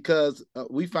 because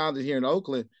we found it here in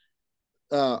Oakland.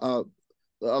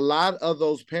 A lot of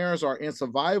those parents are in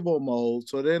survival mode,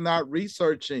 so they're not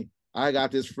researching. I got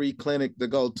this free clinic to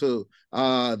go to.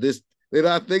 They're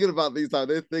not thinking about these times.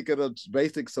 They're thinking of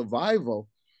basic survival.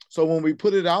 So when we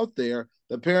put it out there,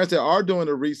 the parents that are doing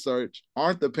the research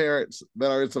aren't the parents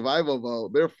that are in survival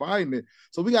mode. They're finding it.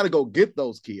 So we got to go get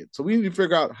those kids. So we need to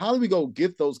figure out, how do we go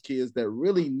get those kids that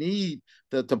really need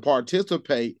to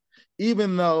participate,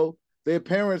 even though their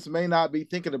parents may not be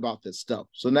thinking about this stuff.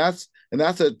 So that's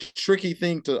a tricky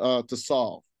thing to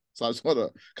solve. So I just want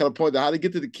to kind of point out how to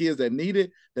get to the kids that need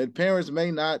it, that parents may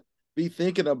not be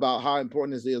thinking about how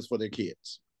important this is for their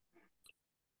kids.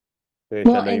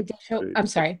 Well, and I'm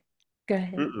sorry. Go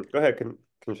ahead. Go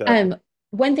ahead,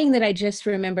 one thing that I just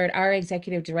remembered, our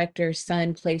executive director's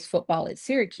son plays football at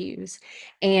Syracuse,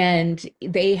 and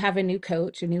they have a new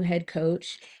coach, a new head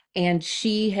coach, and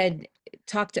she had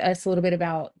talked to us a little bit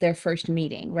about their first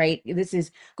meeting, right? This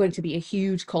is going to be a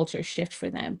huge culture shift for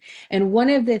them. And one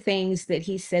of the things that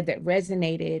he said that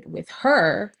resonated with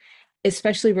her,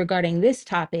 especially regarding this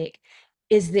topic,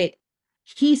 is that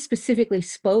he specifically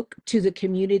spoke to the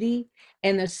community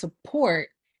and the support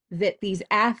that these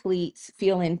athletes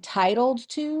feel entitled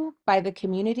to by the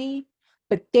community,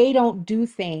 but they don't do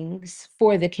things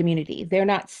for the community. They're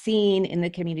not seen in the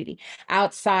community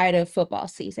outside of football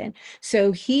season.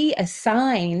 So he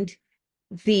assigned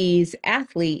these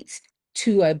athletes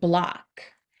to a block.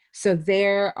 So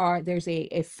there's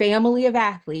a family of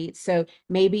athletes. So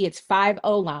maybe it's 5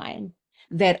 O-line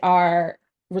that are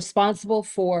responsible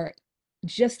for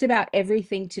just about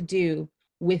everything to do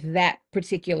with that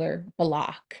particular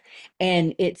block.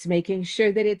 And it's making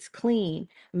sure that it's clean,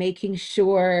 making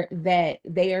sure that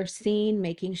they are seen,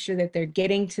 making sure that they're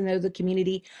getting to know the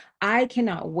community. I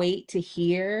cannot wait to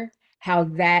hear how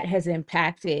that has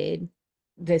impacted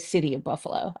the city of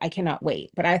Buffalo. I cannot wait.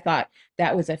 But I thought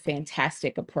that was a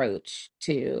fantastic approach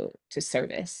to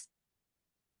service.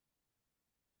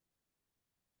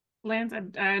 Lance,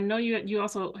 I know you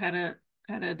also had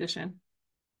an addition.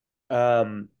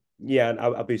 Yeah, and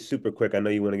I'll be super quick. I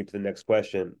know you want to get to the next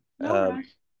question. No,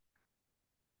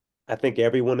 I think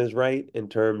everyone is right in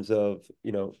terms of,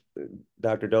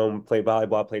 Dr. Dome played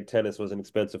volleyball, played tennis, was an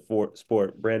expensive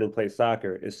sport. Brandon played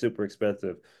soccer, is super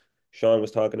expensive. Sean was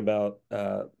talking about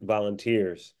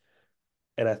volunteers.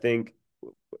 And I think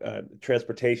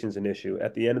transportation is an issue.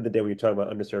 At the end of the day, when you're talking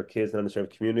about underserved kids and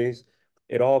underserved communities,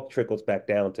 it all trickles back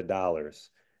down to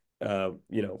dollars.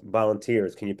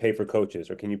 Volunteers, can you pay for coaches,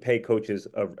 or can you pay coaches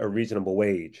a reasonable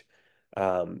wage?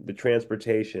 The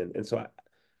transportation. And so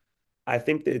I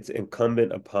think that it's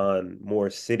incumbent upon more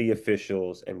city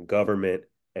officials and government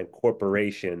and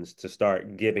corporations to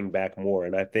start giving back more.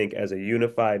 And I think as a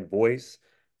unified voice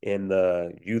in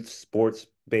the youth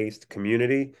sports-based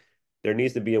community, there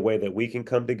needs to be a way that we can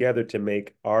come together to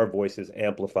make our voices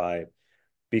amplified,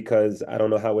 because I don't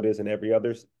know how it is in every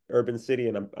other urban city,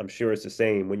 and I'm sure it's the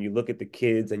same. When you look at the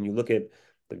kids and you look at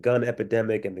the gun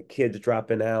epidemic and the kids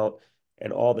dropping out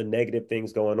and all the negative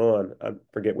things going on, I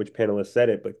forget which panelist said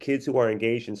it, but kids who are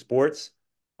engaged in sports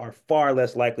are far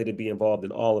less likely to be involved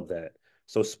in all of that.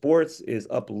 So sports is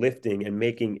uplifting and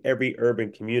making every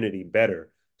urban community better.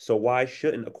 So why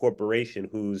shouldn't a corporation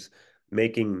who's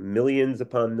making millions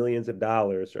upon millions of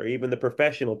dollars, or even the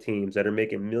professional teams that are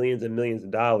making millions and millions of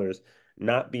dollars,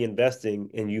 not be investing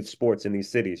in youth sports in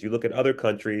these cities? You look at other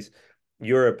countries,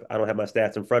 Europe, I don't have my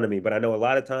stats in front of me, but I know a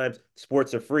lot of times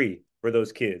sports are free for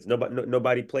those kids.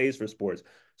 Nobody plays for sports.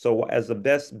 So as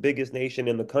the biggest nation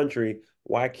in the country,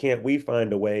 why can't we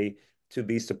find a way to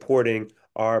be supporting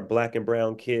our Black and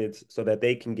brown kids so that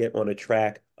they can get on a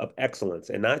track of excellence,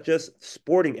 and not just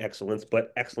sporting excellence,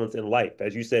 but excellence in life?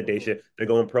 As you said, Daisha, they're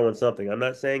going pro in something. I'm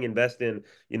not saying invest in,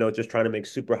 just trying to make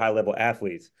super high level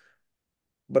athletes,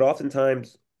 but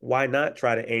oftentimes, why not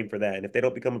try to aim for that? And if they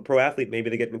don't become a pro athlete, maybe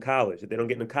they get in college. If they don't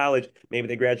get in college, maybe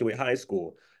they graduate high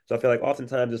school. So I feel like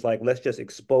oftentimes it's like, let's just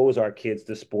expose our kids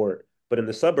to sport. But in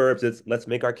the suburbs, it's let's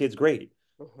make our kids great.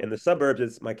 In the suburbs,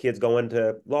 it's my kids going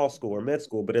to law school or med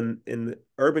school. But in the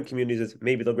urban communities, it's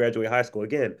maybe they'll graduate high school.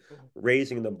 Again,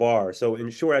 raising the bar. So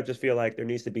in short, I just feel like there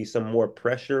needs to be some more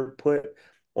pressure put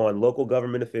on local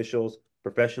government officials,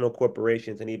 professional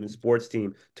corporations, and even sports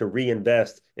team to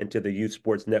reinvest into the youth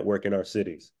sports network in our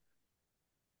cities.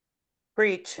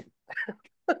 Preach.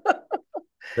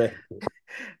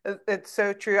 It's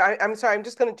so true. I'm sorry, I'm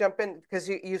just going to jump in because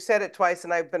you said it twice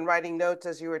and I've been writing notes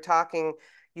as you were talking.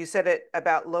 You said it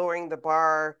about lowering the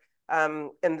bar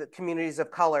in the communities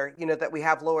of color, that we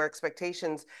have lower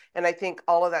expectations. And I think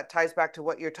all of that ties back to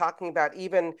what you're talking about.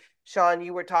 Even Sean,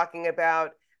 you were talking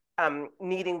about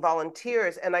needing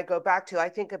volunteers. And I go back to, I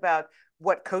think about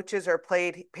what coaches are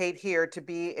paid here to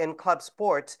be in club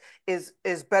sports is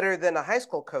better than a high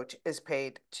school coach is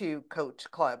paid to coach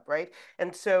club, right?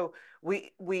 And so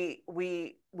we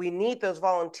need those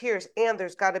volunteers, and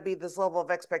there's got to be this level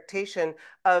of expectation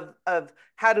of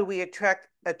how do we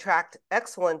attract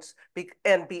excellence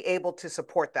and be able to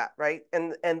support that, right?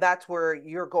 And that's where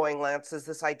you're going, Lance, is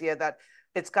this idea that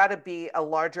it's got to be a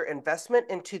larger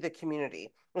investment into the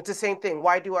community. It's the same thing.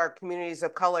 Why do our communities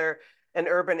of color and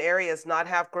urban areas not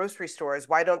have grocery stores?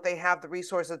 Why don't they have the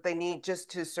resources they need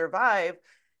just to survive?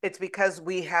 It's because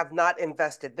we have not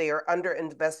invested. They are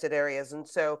underinvested areas. And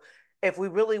so if we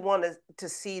really want to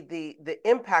see the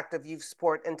impact of youth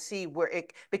sport and see where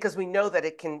because we know that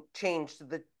it can change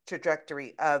the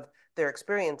trajectory of their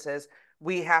experiences,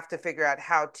 we have to figure out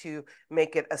how to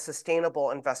make it a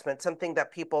sustainable investment, something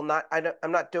that people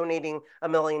I'm not donating $1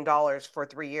 million for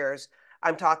 3 years.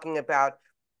 I'm talking about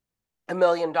 $1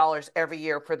 million every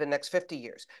year for the next 50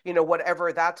 years,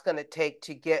 whatever that's going to take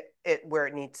to get it where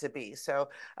it needs to be. So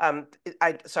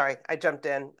sorry, I jumped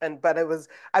in, but I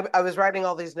was writing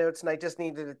all these notes and I just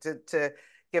needed to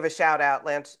give a shout out,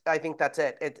 Lance. I think that's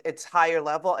it. It's higher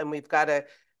level, and we've got to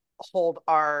hold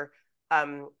our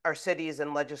cities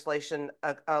and legislation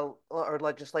or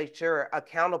legislature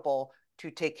accountable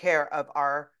to take care of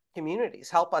our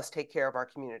communities, help us take care of our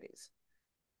communities.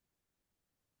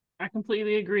 I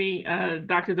completely agree,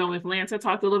 Dr. Dome. If Lance had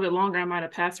talked a little bit longer, I might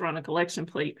have passed around a collection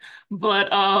plate. But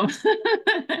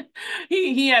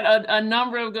he had a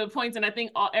number of good points, and I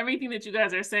think everything that you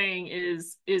guys are saying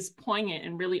is poignant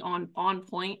and really on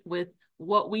point with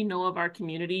what we know of our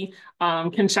community.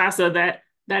 Kinshasa,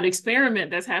 that experiment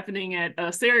that's happening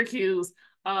at Syracuse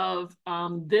of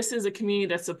this is a community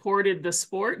that supported the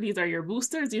sport. These are your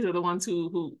boosters. These are the ones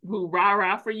who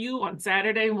rah for you on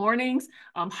Saturday mornings.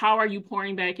 How are you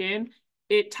pouring back in?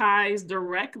 It ties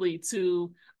directly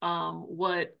to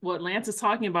what Lance is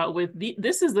talking about with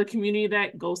this is the community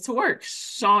that goes to work.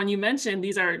 Sean, you mentioned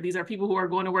these are people who are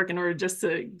going to work in order just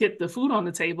to get the food on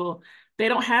the table. They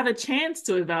don't have a chance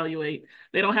to evaluate.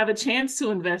 They don't have a chance to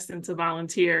invest and to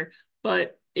volunteer.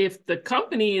 But if the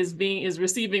company is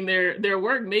receiving their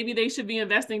work, maybe they should be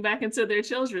investing back into their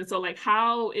children. So like,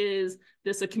 how is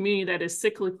this a community that is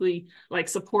cyclically like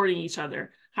supporting each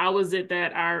other? How is it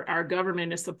that our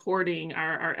government is supporting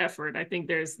our effort? I think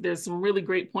there's some really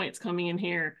great points coming in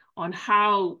here on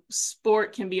how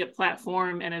sport can be a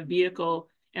platform and a vehicle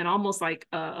and almost like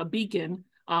a beacon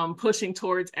pushing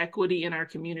towards equity in our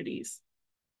communities.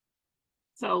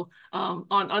 So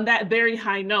on that very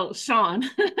high note, Sean,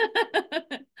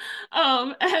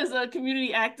 as a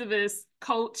community activist,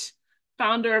 coach,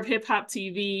 founder of Hip Hop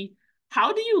TV,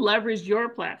 how do you leverage your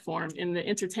platform in the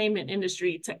entertainment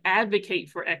industry to advocate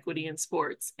for equity in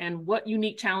sports? And what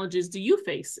unique challenges do you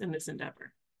face in this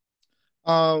endeavor?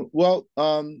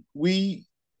 We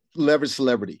leverage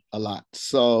celebrity a lot.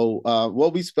 So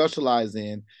what we specialize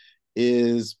in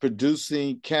is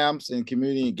producing camps and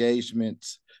community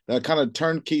engagements kind of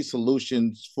turnkey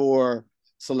solutions for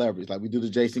celebrities. Like we do the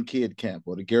Jason Kidd camp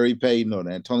or the Gary Payton or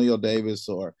the Antonio Davis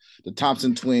or the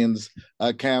Thompson twins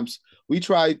camps. We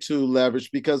try to leverage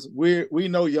because we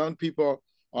know young people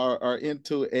are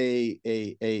into a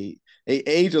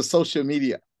age of social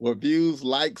media where views,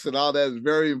 likes, and all that is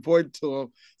very important to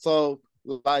them. So,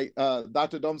 like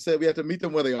Dr. Dome said, we have to meet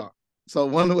them where they are. So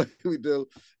one of the ways we do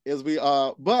is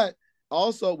but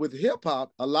also with hip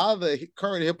hop, a lot of the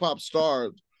current hip hop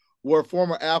stars were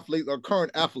former athletes or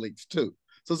current athletes too.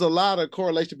 So there's a lot of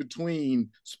correlation between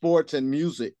sports and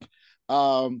music.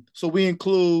 So we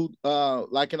include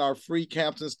like in our free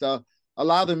camps and stuff, a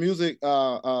lot of the music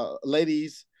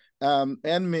ladies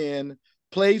and men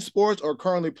play sports or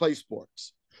currently play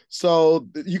sports. So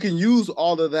you can use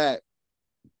all that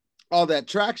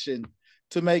traction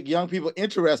to make young people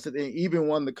interested and even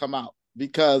want to come out.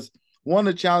 Because one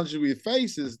of the challenges we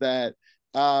face is that,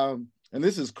 and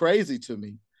this is crazy to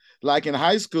me, like in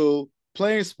high school,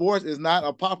 playing sports is not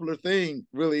a popular thing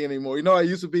really anymore. You know, it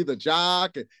used to be the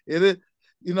jock.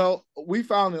 We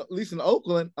found, at least in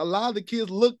Oakland, a lot of the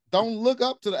kids don't look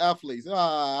up to the athletes.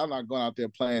 I'm not going out there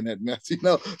playing that mess,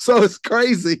 So it's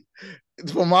crazy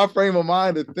for my frame of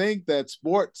mind to think that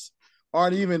sports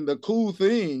aren't even the cool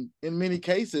thing in many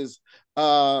cases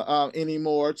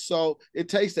anymore. So it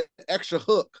takes an extra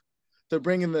hook to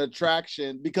bring in the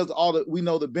attraction, because we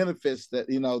know the benefits that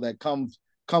that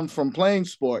comes from playing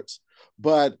sports.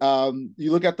 But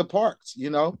you look at the parks,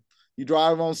 you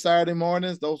drive on Saturday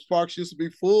mornings, those parks used to be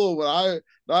full when I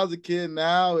was a kid.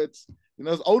 Now it's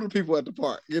older people at the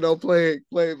park,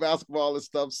 playing basketball and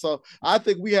stuff. So I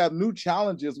think we have new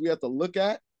challenges we have to look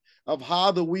at of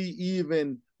how do we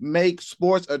even make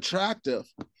sports attractive,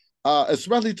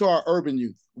 especially to our urban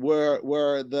youth,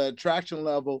 where the attraction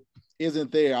level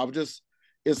isn't there.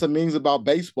 It's some meetings about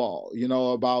baseball,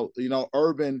 about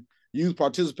urban youth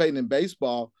participating in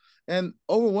baseball, and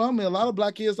overwhelmingly, a lot of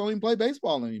Black kids don't even play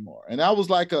baseball anymore. And that was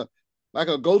like a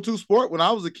go-to sport when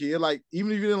I was a kid. Like,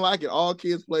 even if you didn't like it, all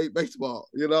kids played baseball.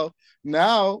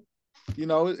 Now,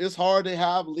 it's hard to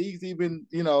have leagues even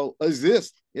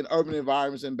exist in urban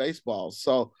environments in baseball.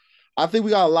 So I think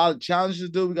we got a lot of challenges to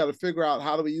do. We got to figure out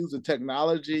how do we use the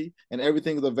technology and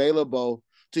everything is available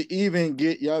to even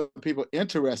get young people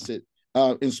interested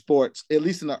in sports, at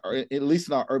least in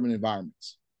our urban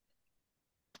environments.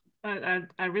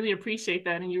 I really appreciate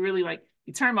that, and you really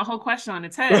you turned my whole question on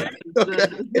its head. Okay.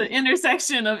 The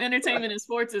intersection of entertainment and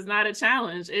sports is not a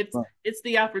challenge. It's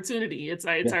the opportunity. It's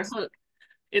our hook.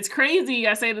 It's crazy.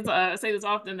 I say this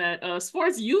often, that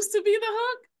sports used to be the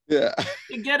hook. Yeah.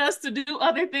 To get us to do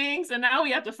other things, and now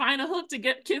we have to find a hook to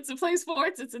get kids to play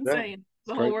sports. It's insane.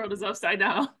 The whole world is upside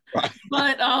down. Right.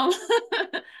 But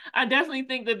I definitely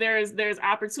think that there's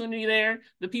opportunity there.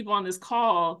 The people on this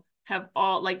call have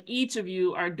all, each of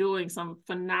you are doing some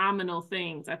phenomenal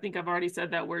things. I think I've already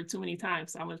said that word too many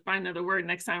times, so I'm gonna find another word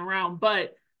next time around.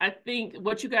 But I think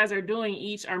what you guys are doing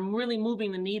each are really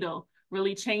moving the needle,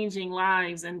 really changing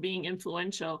lives and being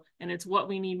influential. And it's what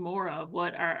we need more of,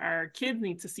 what our kids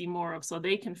need to see more of, so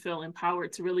they can feel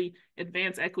empowered to really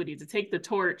advance equity, to take the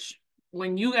torch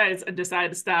when you guys decide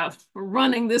to stop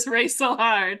running this race so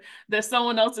hard that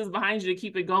someone else is behind you to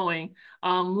keep it going.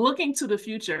 Looking to the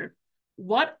future,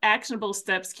 what actionable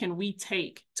steps can we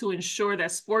take to ensure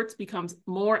that sports becomes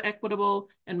more equitable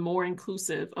and more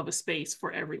inclusive of a space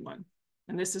for everyone?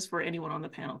 And this is for anyone on the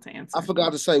panel to answer. I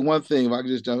forgot to say one thing, if I could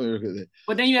just jump in.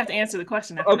 But then you have to answer the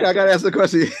question. Okay, I got to answer the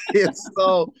question.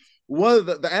 So one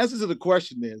of the answer to the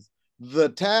question is the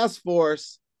task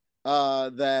force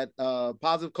that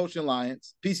Positive Coaching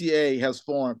Alliance, PCA, has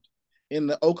formed in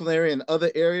the Oakland area and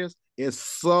other areas is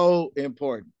so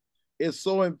important. It's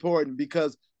so important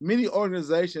because many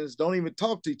organizations don't even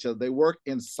talk to each other. They work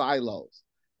in silos.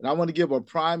 And I want to give a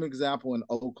prime example in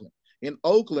Oakland. In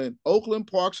Oakland, Oakland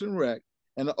Parks and Rec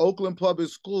and the Oakland Public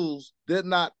Schools did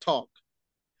not talk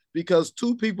because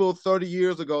two people 30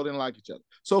 years ago didn't like each other.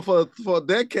 So for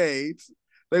decades,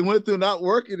 they went through not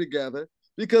working together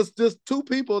because just two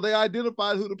people, they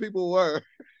identified who the people were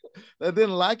that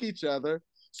didn't like each other.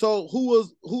 So who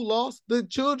lost? The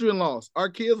children lost. Our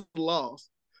kids lost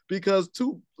because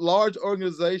two large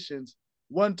organizations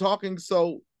weren't talking.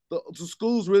 So the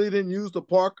schools really didn't use the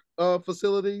park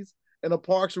facilities, and the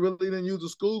parks really didn't use the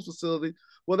schools facility.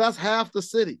 Well, that's half the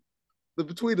city.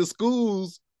 Between the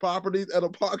schools properties and the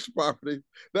parks properties,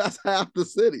 that's half the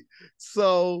city.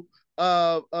 So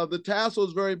the task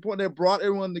was very important. They brought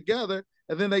everyone together,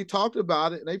 and then they talked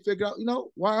about it, and they figured out,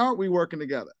 why aren't we working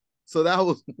together? So that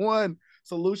was one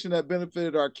solution that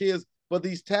benefited our kids. But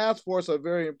these task forces are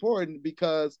very important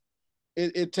because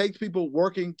it takes people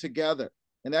working together.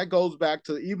 And that goes back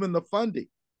to even the funding.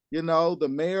 The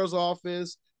mayor's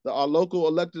office, our local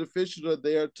elected officials are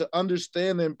there to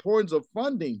understand the importance of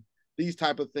funding these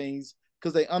type of things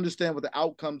because they understand what the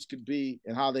outcomes could be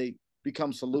and how they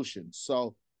become solutions.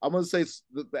 So I'm going to say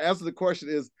the answer to the question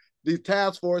is the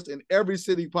task force in every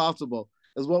city possible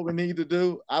is what we need to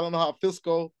do. I don't know how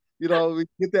fiscal, we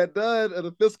get that done in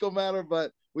a fiscal matter,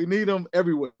 but we need them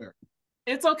everywhere.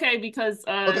 It's okay because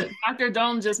Okay. Dr.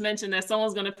 Dome just mentioned that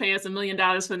someone's going to pay us $1 million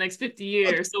for the next 50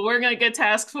 years. So we're going to get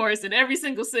task force in every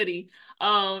single city.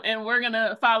 And we're going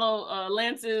to follow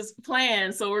Lance's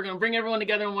plan. So we're going to bring everyone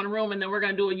together in one room, and then we're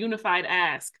going to do a unified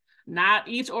ask. Not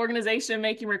each organization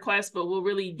making requests, but we'll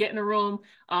really get in a room.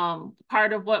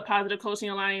 Part of what Positive Coaching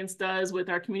Alliance does with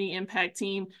our community impact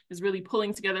team is really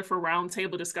pulling together for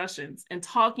roundtable discussions and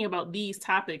talking about these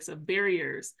topics of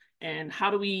barriers and how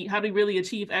do we really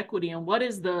achieve equity, and what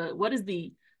is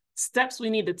the steps we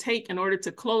need to take in order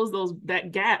to close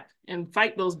that gap and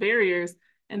fight those barriers.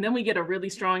 And then we get a really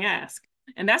strong ask.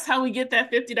 And that's how we get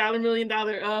that $50 million,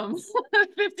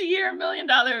 50-year $1 million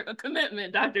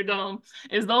commitment, Dr. Dome,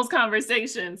 is those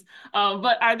conversations.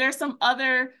 But are there some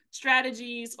other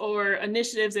strategies or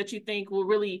initiatives that you think will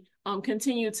really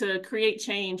continue to create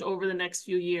change over the next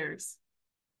few years?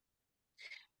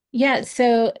 Yeah,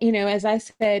 so as I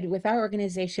said, with our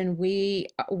organization, we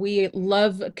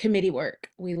love committee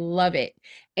work. We love it.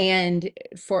 And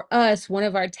for us, one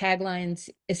of our taglines,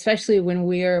 especially when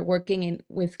we're working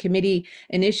with committee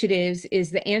initiatives,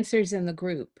 is the answers in the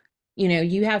group.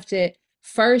 You have to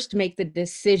first make the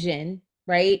decision,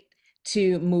 right,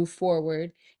 to move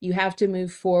forward. You have to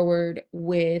move forward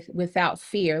without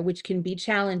fear, which can be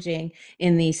challenging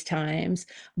in these times,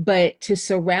 but to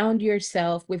surround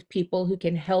yourself with people who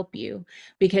can help you,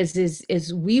 because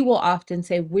as we will often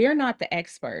say, we're not the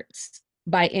experts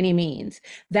by any means.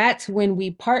 That's when we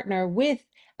partner with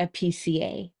a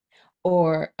PCA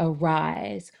or a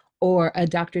Rise or a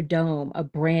Dr. Dome, a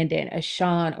Brandon, a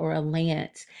Sean, or a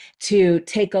Lance to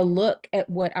take a look at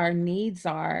what our needs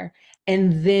are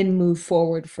and then move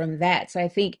forward from that. So I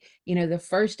think, the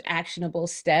first actionable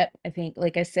step, I think,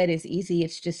 like I said, is easy.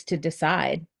 It's just to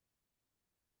decide.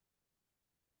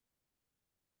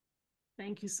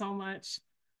 Thank you so much.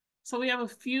 So we have a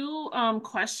few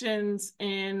questions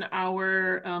in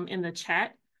our in the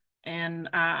chat, and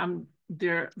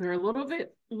they're a little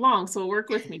bit long, so work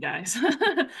with me, guys.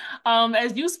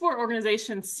 As youth sport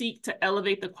organizations seek to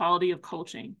elevate the quality of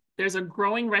coaching, there's a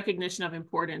growing recognition of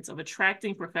importance of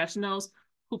attracting professionals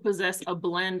who possess a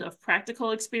blend of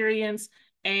practical experience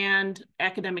and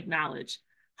academic knowledge.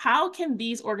 How can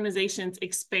these organizations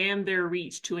expand their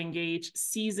reach to engage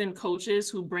seasoned coaches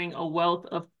who bring a wealth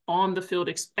of on-the-field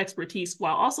expertise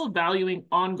while also valuing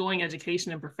ongoing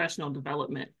education and professional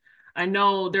development? I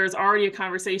know there's already a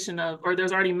conversation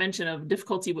there's already mention of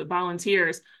difficulty with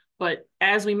volunteers, but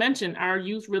as we mentioned, our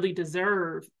youth really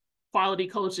deserve quality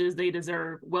coaches. They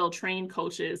deserve well-trained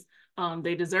coaches.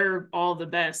 They deserve all the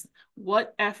best.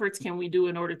 What efforts can we do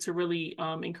in order to really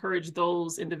encourage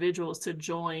those individuals to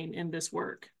join in this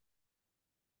work?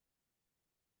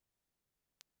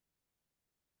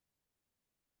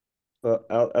 Well,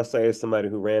 I'll say, as somebody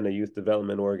who ran a youth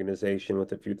development organization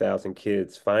with a few thousand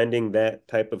kids, finding that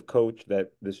type of coach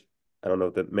that I don't know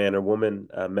if the man or woman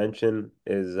mentioned,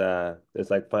 is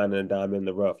like finding a diamond in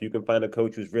the rough. You can find a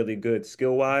coach who's really good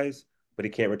skill-wise, but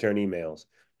he can't return emails.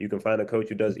 You can find a coach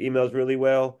who does emails really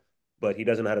well, but he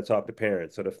doesn't know how to talk to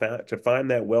parents. So to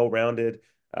find that well-rounded,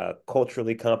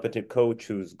 culturally competent coach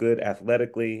who's good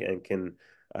athletically and can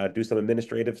do some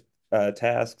administrative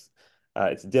tasks,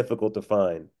 it's difficult to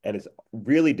find, and it's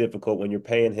really difficult when you're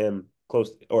paying him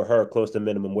close or her close to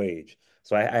minimum wage.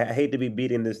 So I hate to be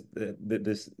beating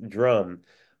this drum,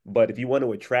 but if you want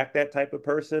to attract that type of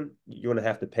person, you're going to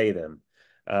have to pay them.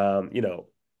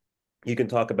 You can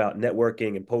talk about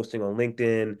networking and posting on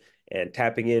LinkedIn and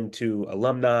tapping into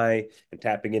alumni and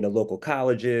tapping into local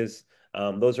colleges.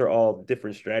 Those are all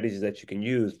different strategies that you can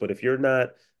use. But if you're not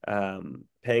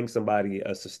paying somebody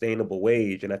a sustainable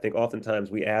wage, and I think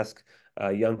oftentimes we ask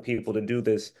young people to do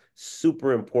this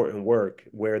super important work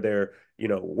where they're,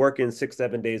 working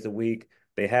 6-7 days a week.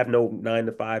 They have no 9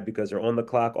 to 5 because they're on the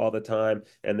clock all the time.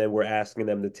 And then we're asking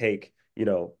them to take,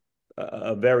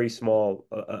 a very small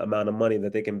amount of money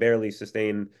that they can barely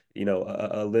sustain,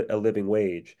 a living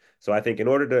wage. So I think in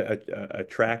order to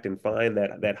attract and find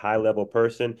that high level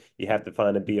person, you have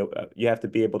to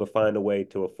be able to find a way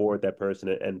to afford that person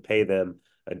and pay them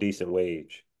a decent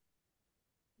wage.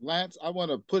 Lance, I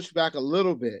want to push back a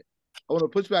little bit. I want to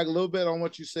push back a little bit on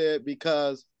what you said,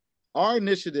 because our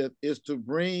initiative is to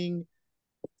bring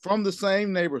from the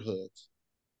same neighborhoods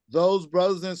those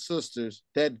brothers and sisters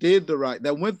that did the right,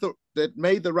 that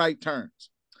made the right turns.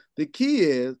 The key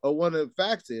is, or one of the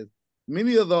facts is,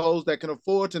 many of those that can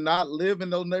afford to not live in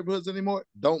those neighborhoods anymore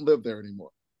don't live there anymore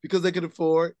because they can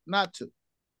afford not to.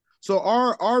 So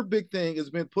our big thing has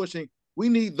been pushing We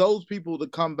need those people to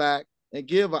come back and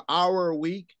give an hour a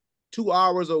week, 2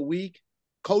 hours a week,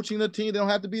 coaching the team. They don't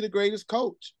have to be the greatest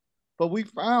coach. But we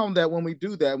found that when we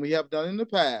do that, and we have done in the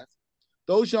past,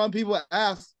 those young people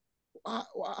ask,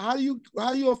 how do you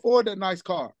afford that nice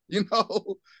car?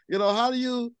 How do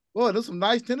you, boy, there's some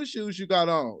nice tennis shoes you got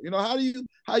on. How do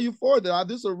you afford that?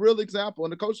 This is a real example.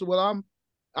 And the coach said, well,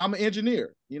 I'm an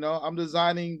engineer. I'm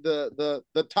designing the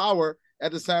tower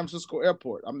at the San Francisco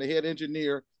airport. I'm the head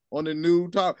engineer on the new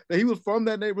tower. And he was from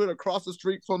that neighborhood across the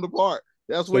street from the park.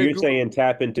 That's So where you're saying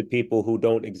tap into people who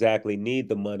don't exactly need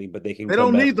the money, but they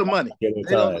don't need the money. They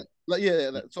don't.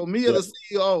 So me as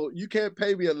a CEO, you can't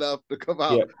pay me enough to come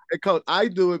out and coach. I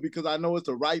do it because I know it's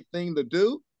the right thing to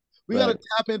do. We got to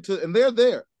tap into, and they're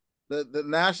there. The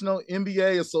National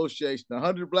NBA Association, the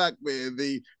 100 Black Men,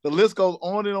 the list goes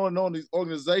on and on and on, these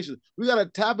organizations. We got to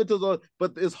tap into those,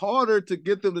 but it's harder to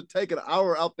get them to take an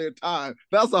hour out their time.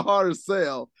 That's a harder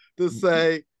sell to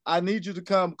say, I need you to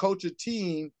come coach a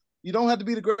team. You don't have to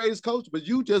be the greatest coach, but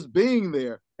you just being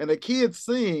there and the kids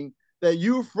seeing that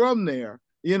you're from there,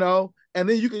 and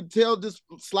then you can just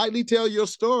slightly tell your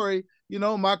story.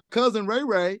 My cousin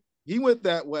Ray, he went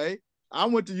that way. I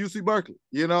went to UC Berkeley,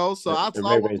 so I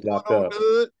saw what was going on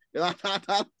good. And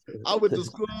I went to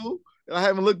school and I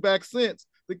haven't looked back since.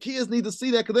 The kids need to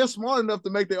see that because they're smart enough to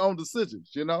make their own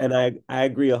decisions, And I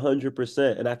agree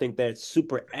 100%. And I think that's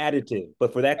super additive.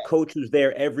 But for that coach who's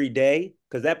there every day,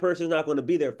 because that person's not going to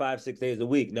be there 5-6 days a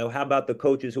week. Now, how about the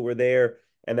coaches who are there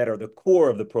and that are the core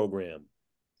of the program?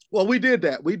 Well, we did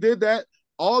that.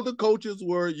 All the coaches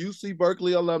were UC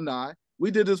Berkeley alumni.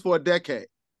 We did this for a decade.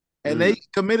 And they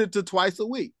committed to twice a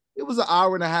week. It was an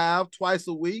hour and a half, twice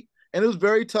a week. And it was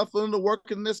very tough for them to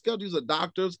work in their schedule. These are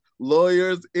doctors,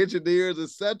 lawyers, engineers,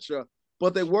 etc.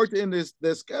 But they worked in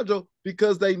their schedule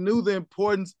because they knew the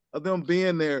importance of them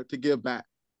being there to give back.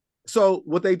 So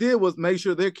what they did was make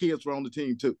sure their kids were on the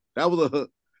team too. That was a hook.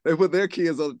 They put their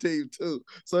kids on the team too.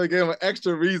 So it gave them an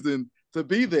extra reason to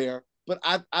be there. But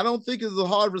I don't think it's as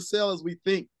hard to sell as we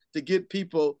think to get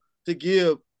people to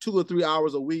give 2 or 3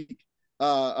 hours a week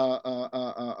for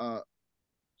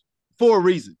a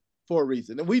reason.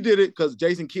 And we did it because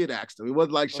Jason Kidd asked him. It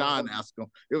wasn't like Sean asked him.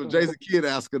 It was Jason Kidd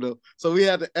asking him. So we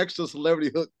had the extra celebrity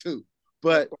hook too.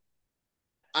 But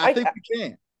I think we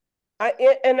can. I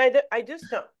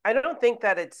don't think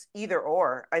that it's either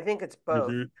or. I think it's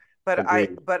both. But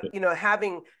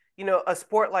having a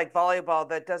sport like volleyball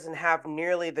that doesn't have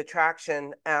nearly the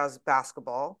traction as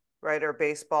basketball, right, or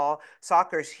baseball.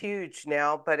 Soccer's huge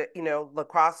now, but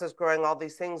lacrosse is growing, all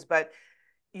these things. But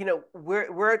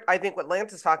we're I think what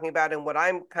Lance is talking about and what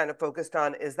I'm kind of focused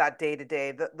on is that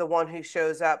day-to-day, the one who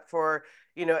shows up for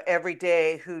every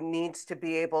day, who needs to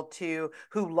be able to,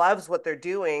 who loves what they're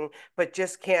doing, but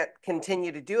just can't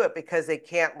continue to do it because they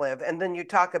can't live. And then you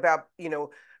talk about,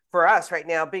 for us right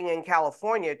now, being in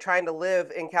California, trying to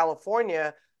live in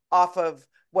California off of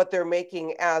what they're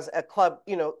making as a club,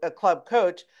 a club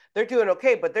coach, they're doing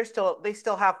okay, but they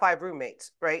still have 5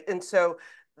 roommates, right? And so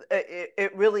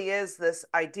it really is this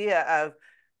idea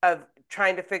of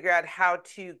trying to figure out how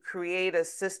to create a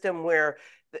system where,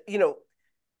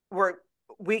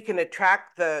 we can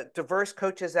attract the diverse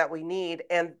coaches that we need,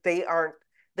 and they aren't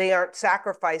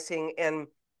sacrificing and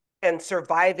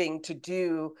surviving to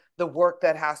do the work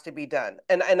that has to be done.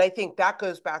 And I think that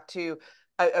goes back to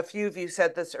a few of you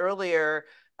said this earlier,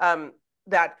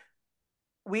 that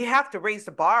we have to raise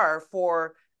the bar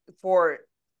for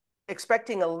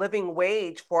expecting a living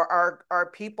wage for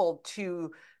our people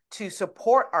to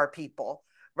support our people,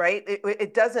 right?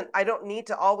 It doesn't, I don't need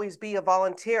to always be a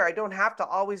volunteer. I don't have to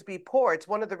always be poor. It's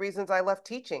one of the reasons I left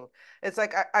teaching. It's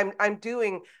like I'm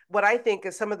doing what I think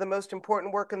is some of the most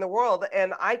important work in the world,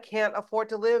 and I can't afford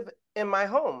to live in my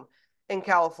home in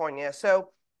California. So,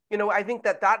 I think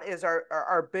that is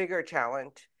our bigger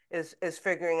challenge is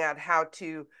figuring out how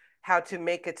to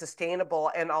make it sustainable,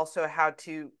 and also how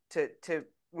to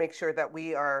make sure that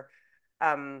we are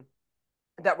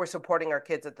that we're supporting our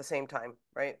kids at the same time,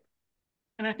 right?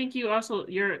 And I think you also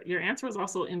your answer is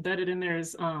also embedded in there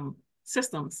is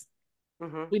systems.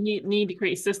 We need to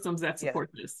create systems that support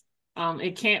this.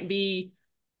 It can't be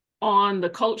on the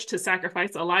coach to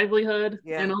sacrifice a livelihood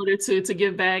in order to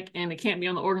give back, and it can't be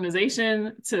on the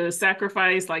organization to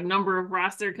sacrifice like number of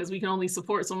roster because we can only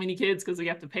support so many kids because we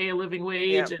have to pay a living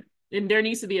wage. And there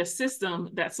needs to be a system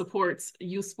that supports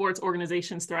youth sports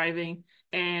organizations thriving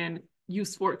and youth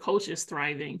sport coaches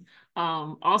thriving.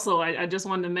 Also, I just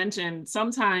wanted to mention,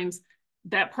 sometimes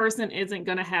that person isn't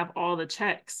going to have all the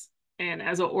checks. And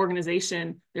as an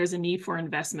organization, there's a need for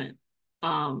investment.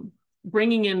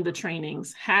 Bringing in the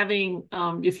trainings, having,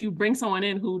 if you bring someone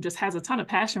in who just has a ton of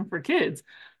passion for kids,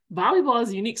 volleyball is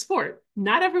a unique sport.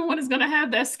 Not everyone is going to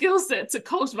have that skill set to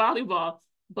coach volleyball,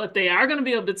 but they are going to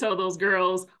be able to tell those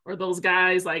girls or those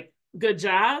guys, like, good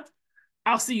job.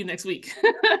 I'll see you next week.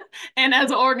 And as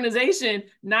an organization,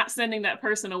 not sending that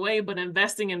person away, but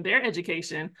investing in their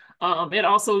education, it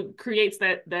also creates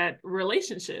that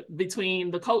relationship between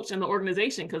the coach and the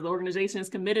organization, because the organization is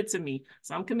committed to me.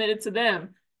 So I'm committed to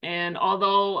them. And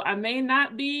although I may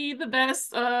not be the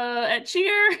best at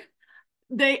cheer,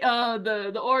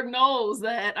 the org knows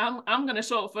that I'm gonna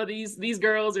show up for these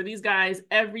girls or these guys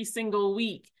every single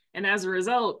week. And as a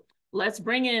result, let's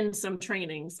bring in some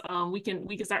trainings. We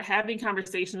can start having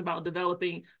conversations about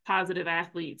developing positive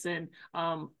athletes, and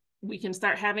we can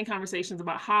start having conversations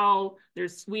about how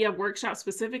we have workshops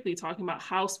specifically talking about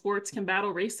how sports can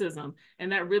battle racism.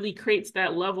 And that really creates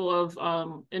that level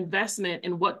of investment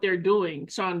in what they're doing.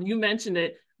 Sean, you mentioned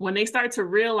it. When they start to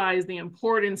realize the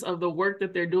importance of the work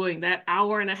that they're doing, that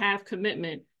hour-and-a-half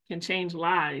commitment can change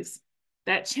lives.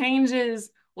 That changes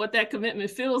what that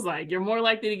commitment feels like. You're more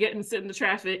likely to get and sit in the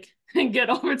traffic and get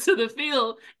over to the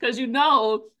field, because you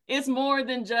know it's more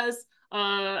than just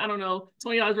I don't know,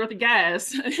 $20 worth of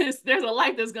gas. There's a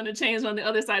life that's going to change on the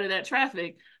other side of that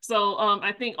traffic. So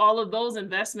I think all of those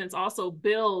investments also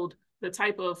build the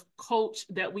type of coach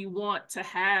that we want to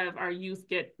have our youth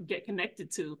get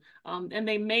connected to. And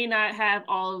they may not have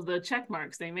all of the check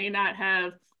marks. They may not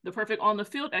have the perfect on the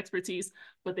field expertise,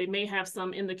 but they may have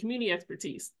some in the community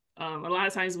expertise. A lot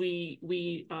of times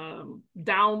we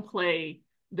downplay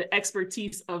the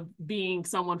expertise of being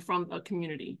someone from a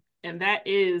community. And that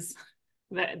is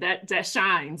that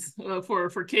shines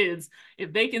for kids.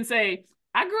 If they can say,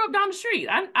 I grew up down the street.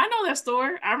 I know that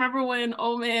store. I remember when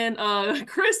old man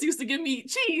Chris used to give me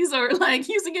cheese, or like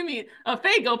he used to give me a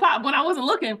Faygo pop when I wasn't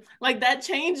looking. Like, that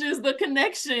changes the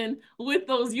connection with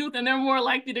those youth, and they're more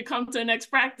likely to come to the next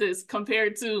practice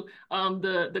compared to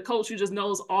the coach who just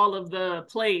knows all of the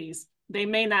plays. They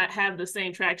may not have the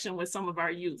same traction with some of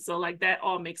our youth. So like that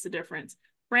all makes a difference.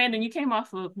 Brandon, you came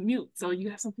off of mute, so you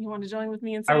have something you want to join with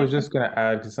me and say? I was just going to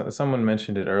add, because someone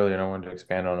mentioned it earlier, and I wanted to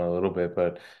expand on it a little bit,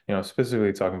 but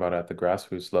specifically talking about at the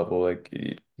grassroots level, like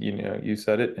you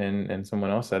said it, and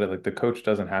someone else said it, like the coach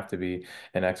doesn't have to be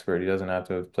an expert. He doesn't have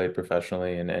to have played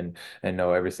professionally and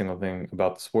know every single thing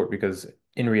about the sport, because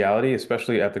in reality,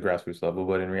 especially at the grassroots level,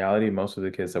 but in reality, most of the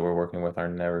kids that we're working with are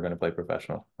never going to play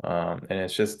professional. And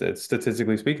it's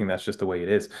statistically speaking, that's just the way it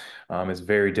is. It's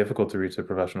very difficult to reach a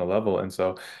professional level. And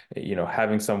so,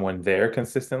 having someone there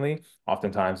consistently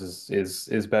oftentimes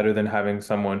is better than having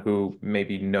someone who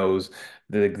maybe knows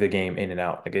the game in and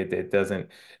out. Like it doesn't,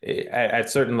 at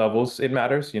certain levels, it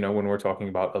matters, when we're talking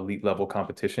about elite level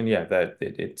competition, yeah, that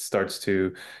it starts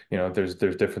to, there's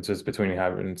differences between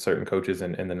having certain coaches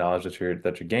and the knowledge that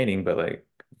you're gaining. But like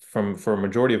for a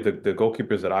majority of the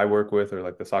goalkeepers that I work with, or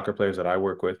like the soccer players that I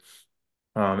work with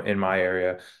in my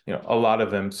area, a lot of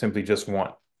them simply just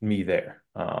want me there.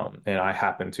 And I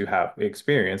happen to have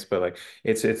experience, but like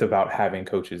it's about having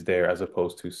coaches there, as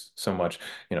opposed to so much,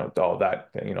 all that,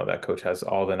 that coach has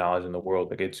all the knowledge in the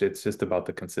world. Like it's just about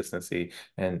the consistency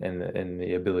and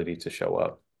the ability to show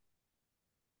up.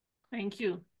 Thank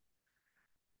you.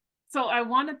 So I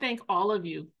want to thank all of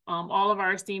you, all of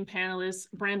our esteemed panelists,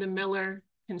 Brandon Miller,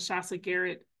 Kinshasa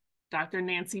Garrett, Dr.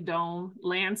 Nancy Doan,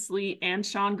 Lance Lee, and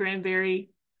Sean Granberry.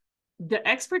 The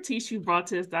expertise you brought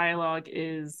to this dialogue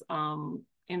is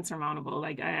insurmountable.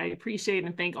 Like, I appreciate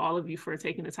and thank all of you for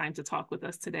taking the time to talk with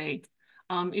us today.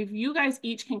 If you guys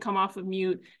each can come off of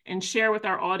mute and share with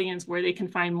our audience where they can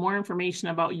find more information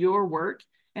about your work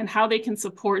and how they can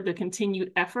support the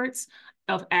continued efforts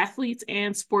of athletes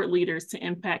and sport leaders to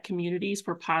impact communities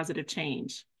for positive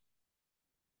change.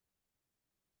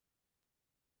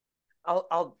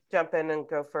 I'll jump in and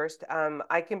go first.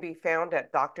 I can be found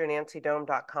at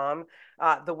drnancydome.com.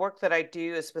 The work that I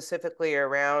do is specifically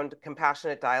around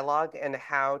compassionate dialogue and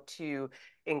how to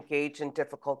engage in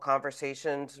difficult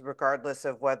conversations, regardless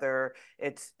of whether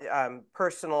it's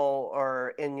personal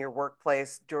or in your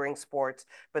workplace during sports.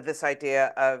 But this idea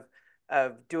of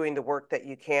doing the work that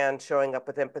you can, showing up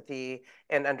with empathy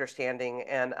and understanding,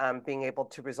 and being able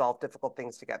to resolve difficult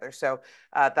things together. So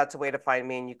that's a way to find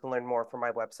me, and you can learn more from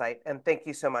my website. And thank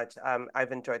you so much.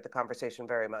 I've enjoyed the conversation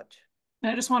very much.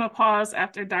 I just want to pause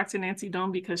after Dr. Nancy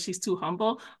Doan because she's too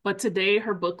humble. But today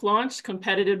her book launched,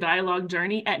 Competitive Dialogue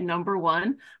Journey, at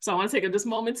 #1. So I want to take this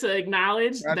moment to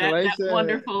acknowledge that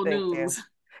wonderful news. You.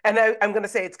 And I'm going to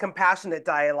say it's compassionate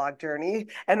dialogue journey,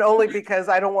 and only because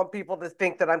I don't want people to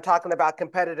think that I'm talking about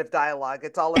competitive dialogue.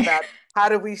 It's all about how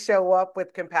do we show up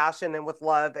with compassion and with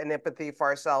love and empathy for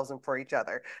ourselves and for each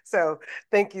other. So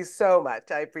thank you so much.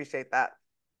 I appreciate that.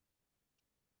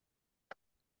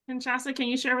 And Shasta, can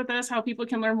you share with us how people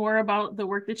can learn more about the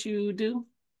work that you do?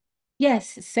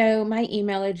 Yes, so my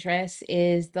email address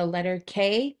is the letter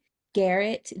K,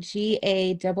 Garrett,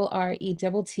 GARRETT,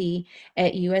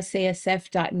 at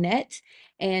usasf.net.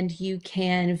 And you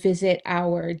can visit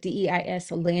our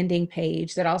DEIS landing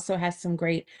page that also has some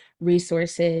great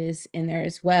resources in there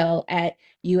as well at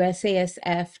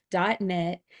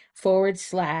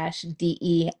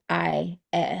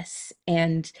usasf.net/DEIS.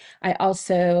 And I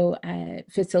also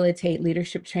facilitate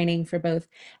leadership training for both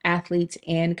athletes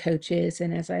and coaches.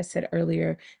 And as I said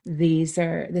earlier,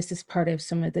 this is part of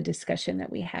some of the discussion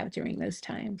that we have during those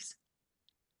times.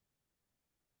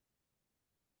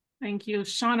 Thank you.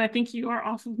 Sean, I think you are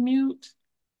off of mute.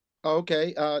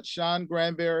 Okay, Sean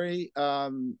Granberry.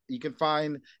 You can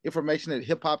find information at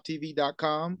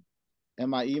hiphoptv.com.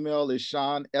 And my email is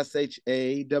Sean,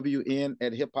 SHAWN,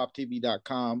 at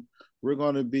hiphoptv.com. We're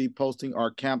going to be posting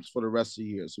our camps for the rest of the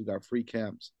year. So we got free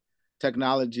camps,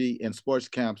 technology and sports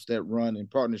camps that run in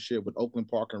partnership with Oakland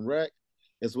Park and Rec,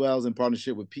 as well as in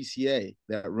partnership with PCA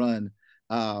that run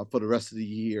for the rest of the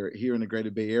year here in the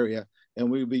Greater Bay Area. And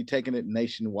we'll be taking it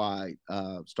nationwide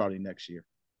starting next year.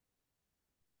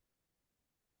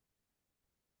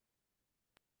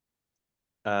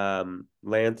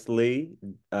 Lance Lee,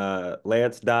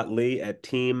 lance.lee at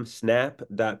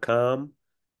teamsnap.com,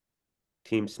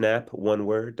 teamsnap, one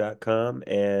word.com.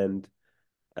 And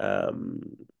for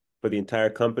the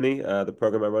entire company, the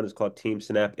program I run is called Team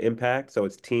Snap Impact. So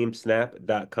it's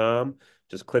teamsnap.com.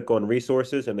 Just click on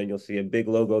resources, and then you'll see a big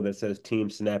logo that says Team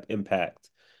Snap Impact.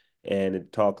 And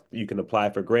you can apply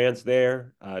for grants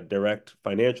there, direct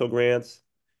financial grants.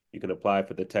 You can apply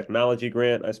for the technology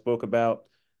grant I spoke about,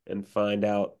 and find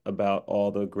out about all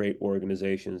the great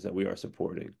organizations that we are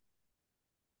supporting.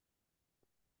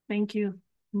 Thank you.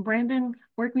 Brandon,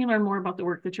 where can we learn more about the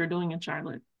work that you're doing in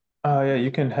Charlotte? Yeah, you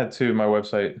can head to my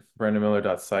website,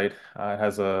 brandonmiller.site. It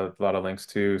has a lot of links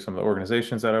to some of the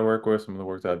organizations that I work with, some of the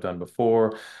work that I've done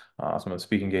before, some of the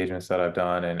speaking engagements that I've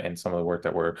done, and some of the work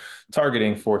that we're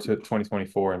targeting for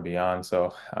 2024 and beyond.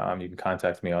 So you can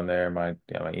contact me on there, my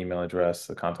email address,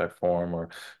 the contact form, or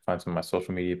find some of my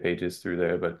social media pages through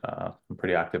there. But I'm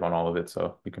pretty active on all of it,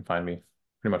 so you can find me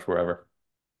pretty much wherever.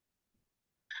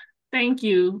 Thank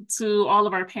you to all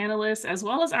of our panelists as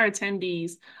well as our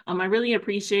attendees. I really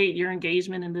appreciate your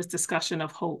engagement in this discussion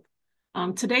of hope.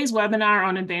 Today's webinar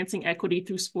on advancing equity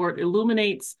through sport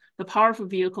illuminates the powerful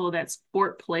vehicle that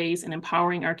sport plays in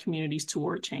empowering our communities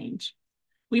toward change.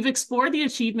 We've explored the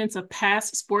achievements of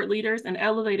past sport leaders and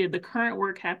elevated the current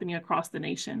work happening across the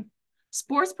nation.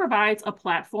 Sports provides a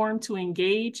platform to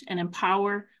engage and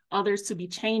empower others to be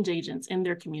change agents in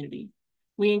their community.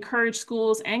 We encourage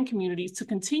schools and communities to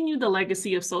continue the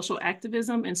legacy of social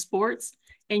activism in sports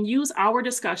and use our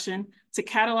discussion to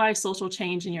catalyze social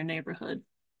change in your neighborhood.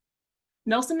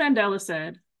 Nelson Mandela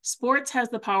said, "Sports has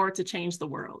the power to change the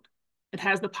world. It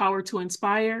has the power to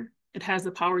inspire. It has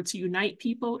the power to unite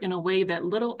people in a way that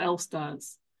little else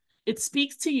does. It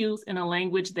speaks to youth in a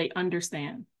language they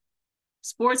understand.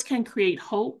 Sports can create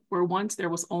hope where once there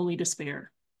was only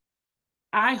despair."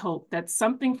 I hope that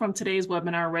something from today's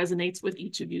webinar resonates with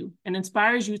each of you and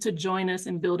inspires you to join us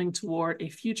in building toward a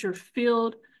future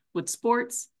filled with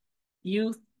sports,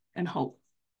 youth, and hope.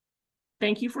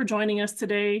 Thank you for joining us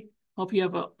today. Hope you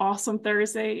have an awesome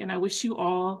Thursday, and I wish you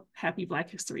all happy Black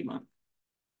History Month.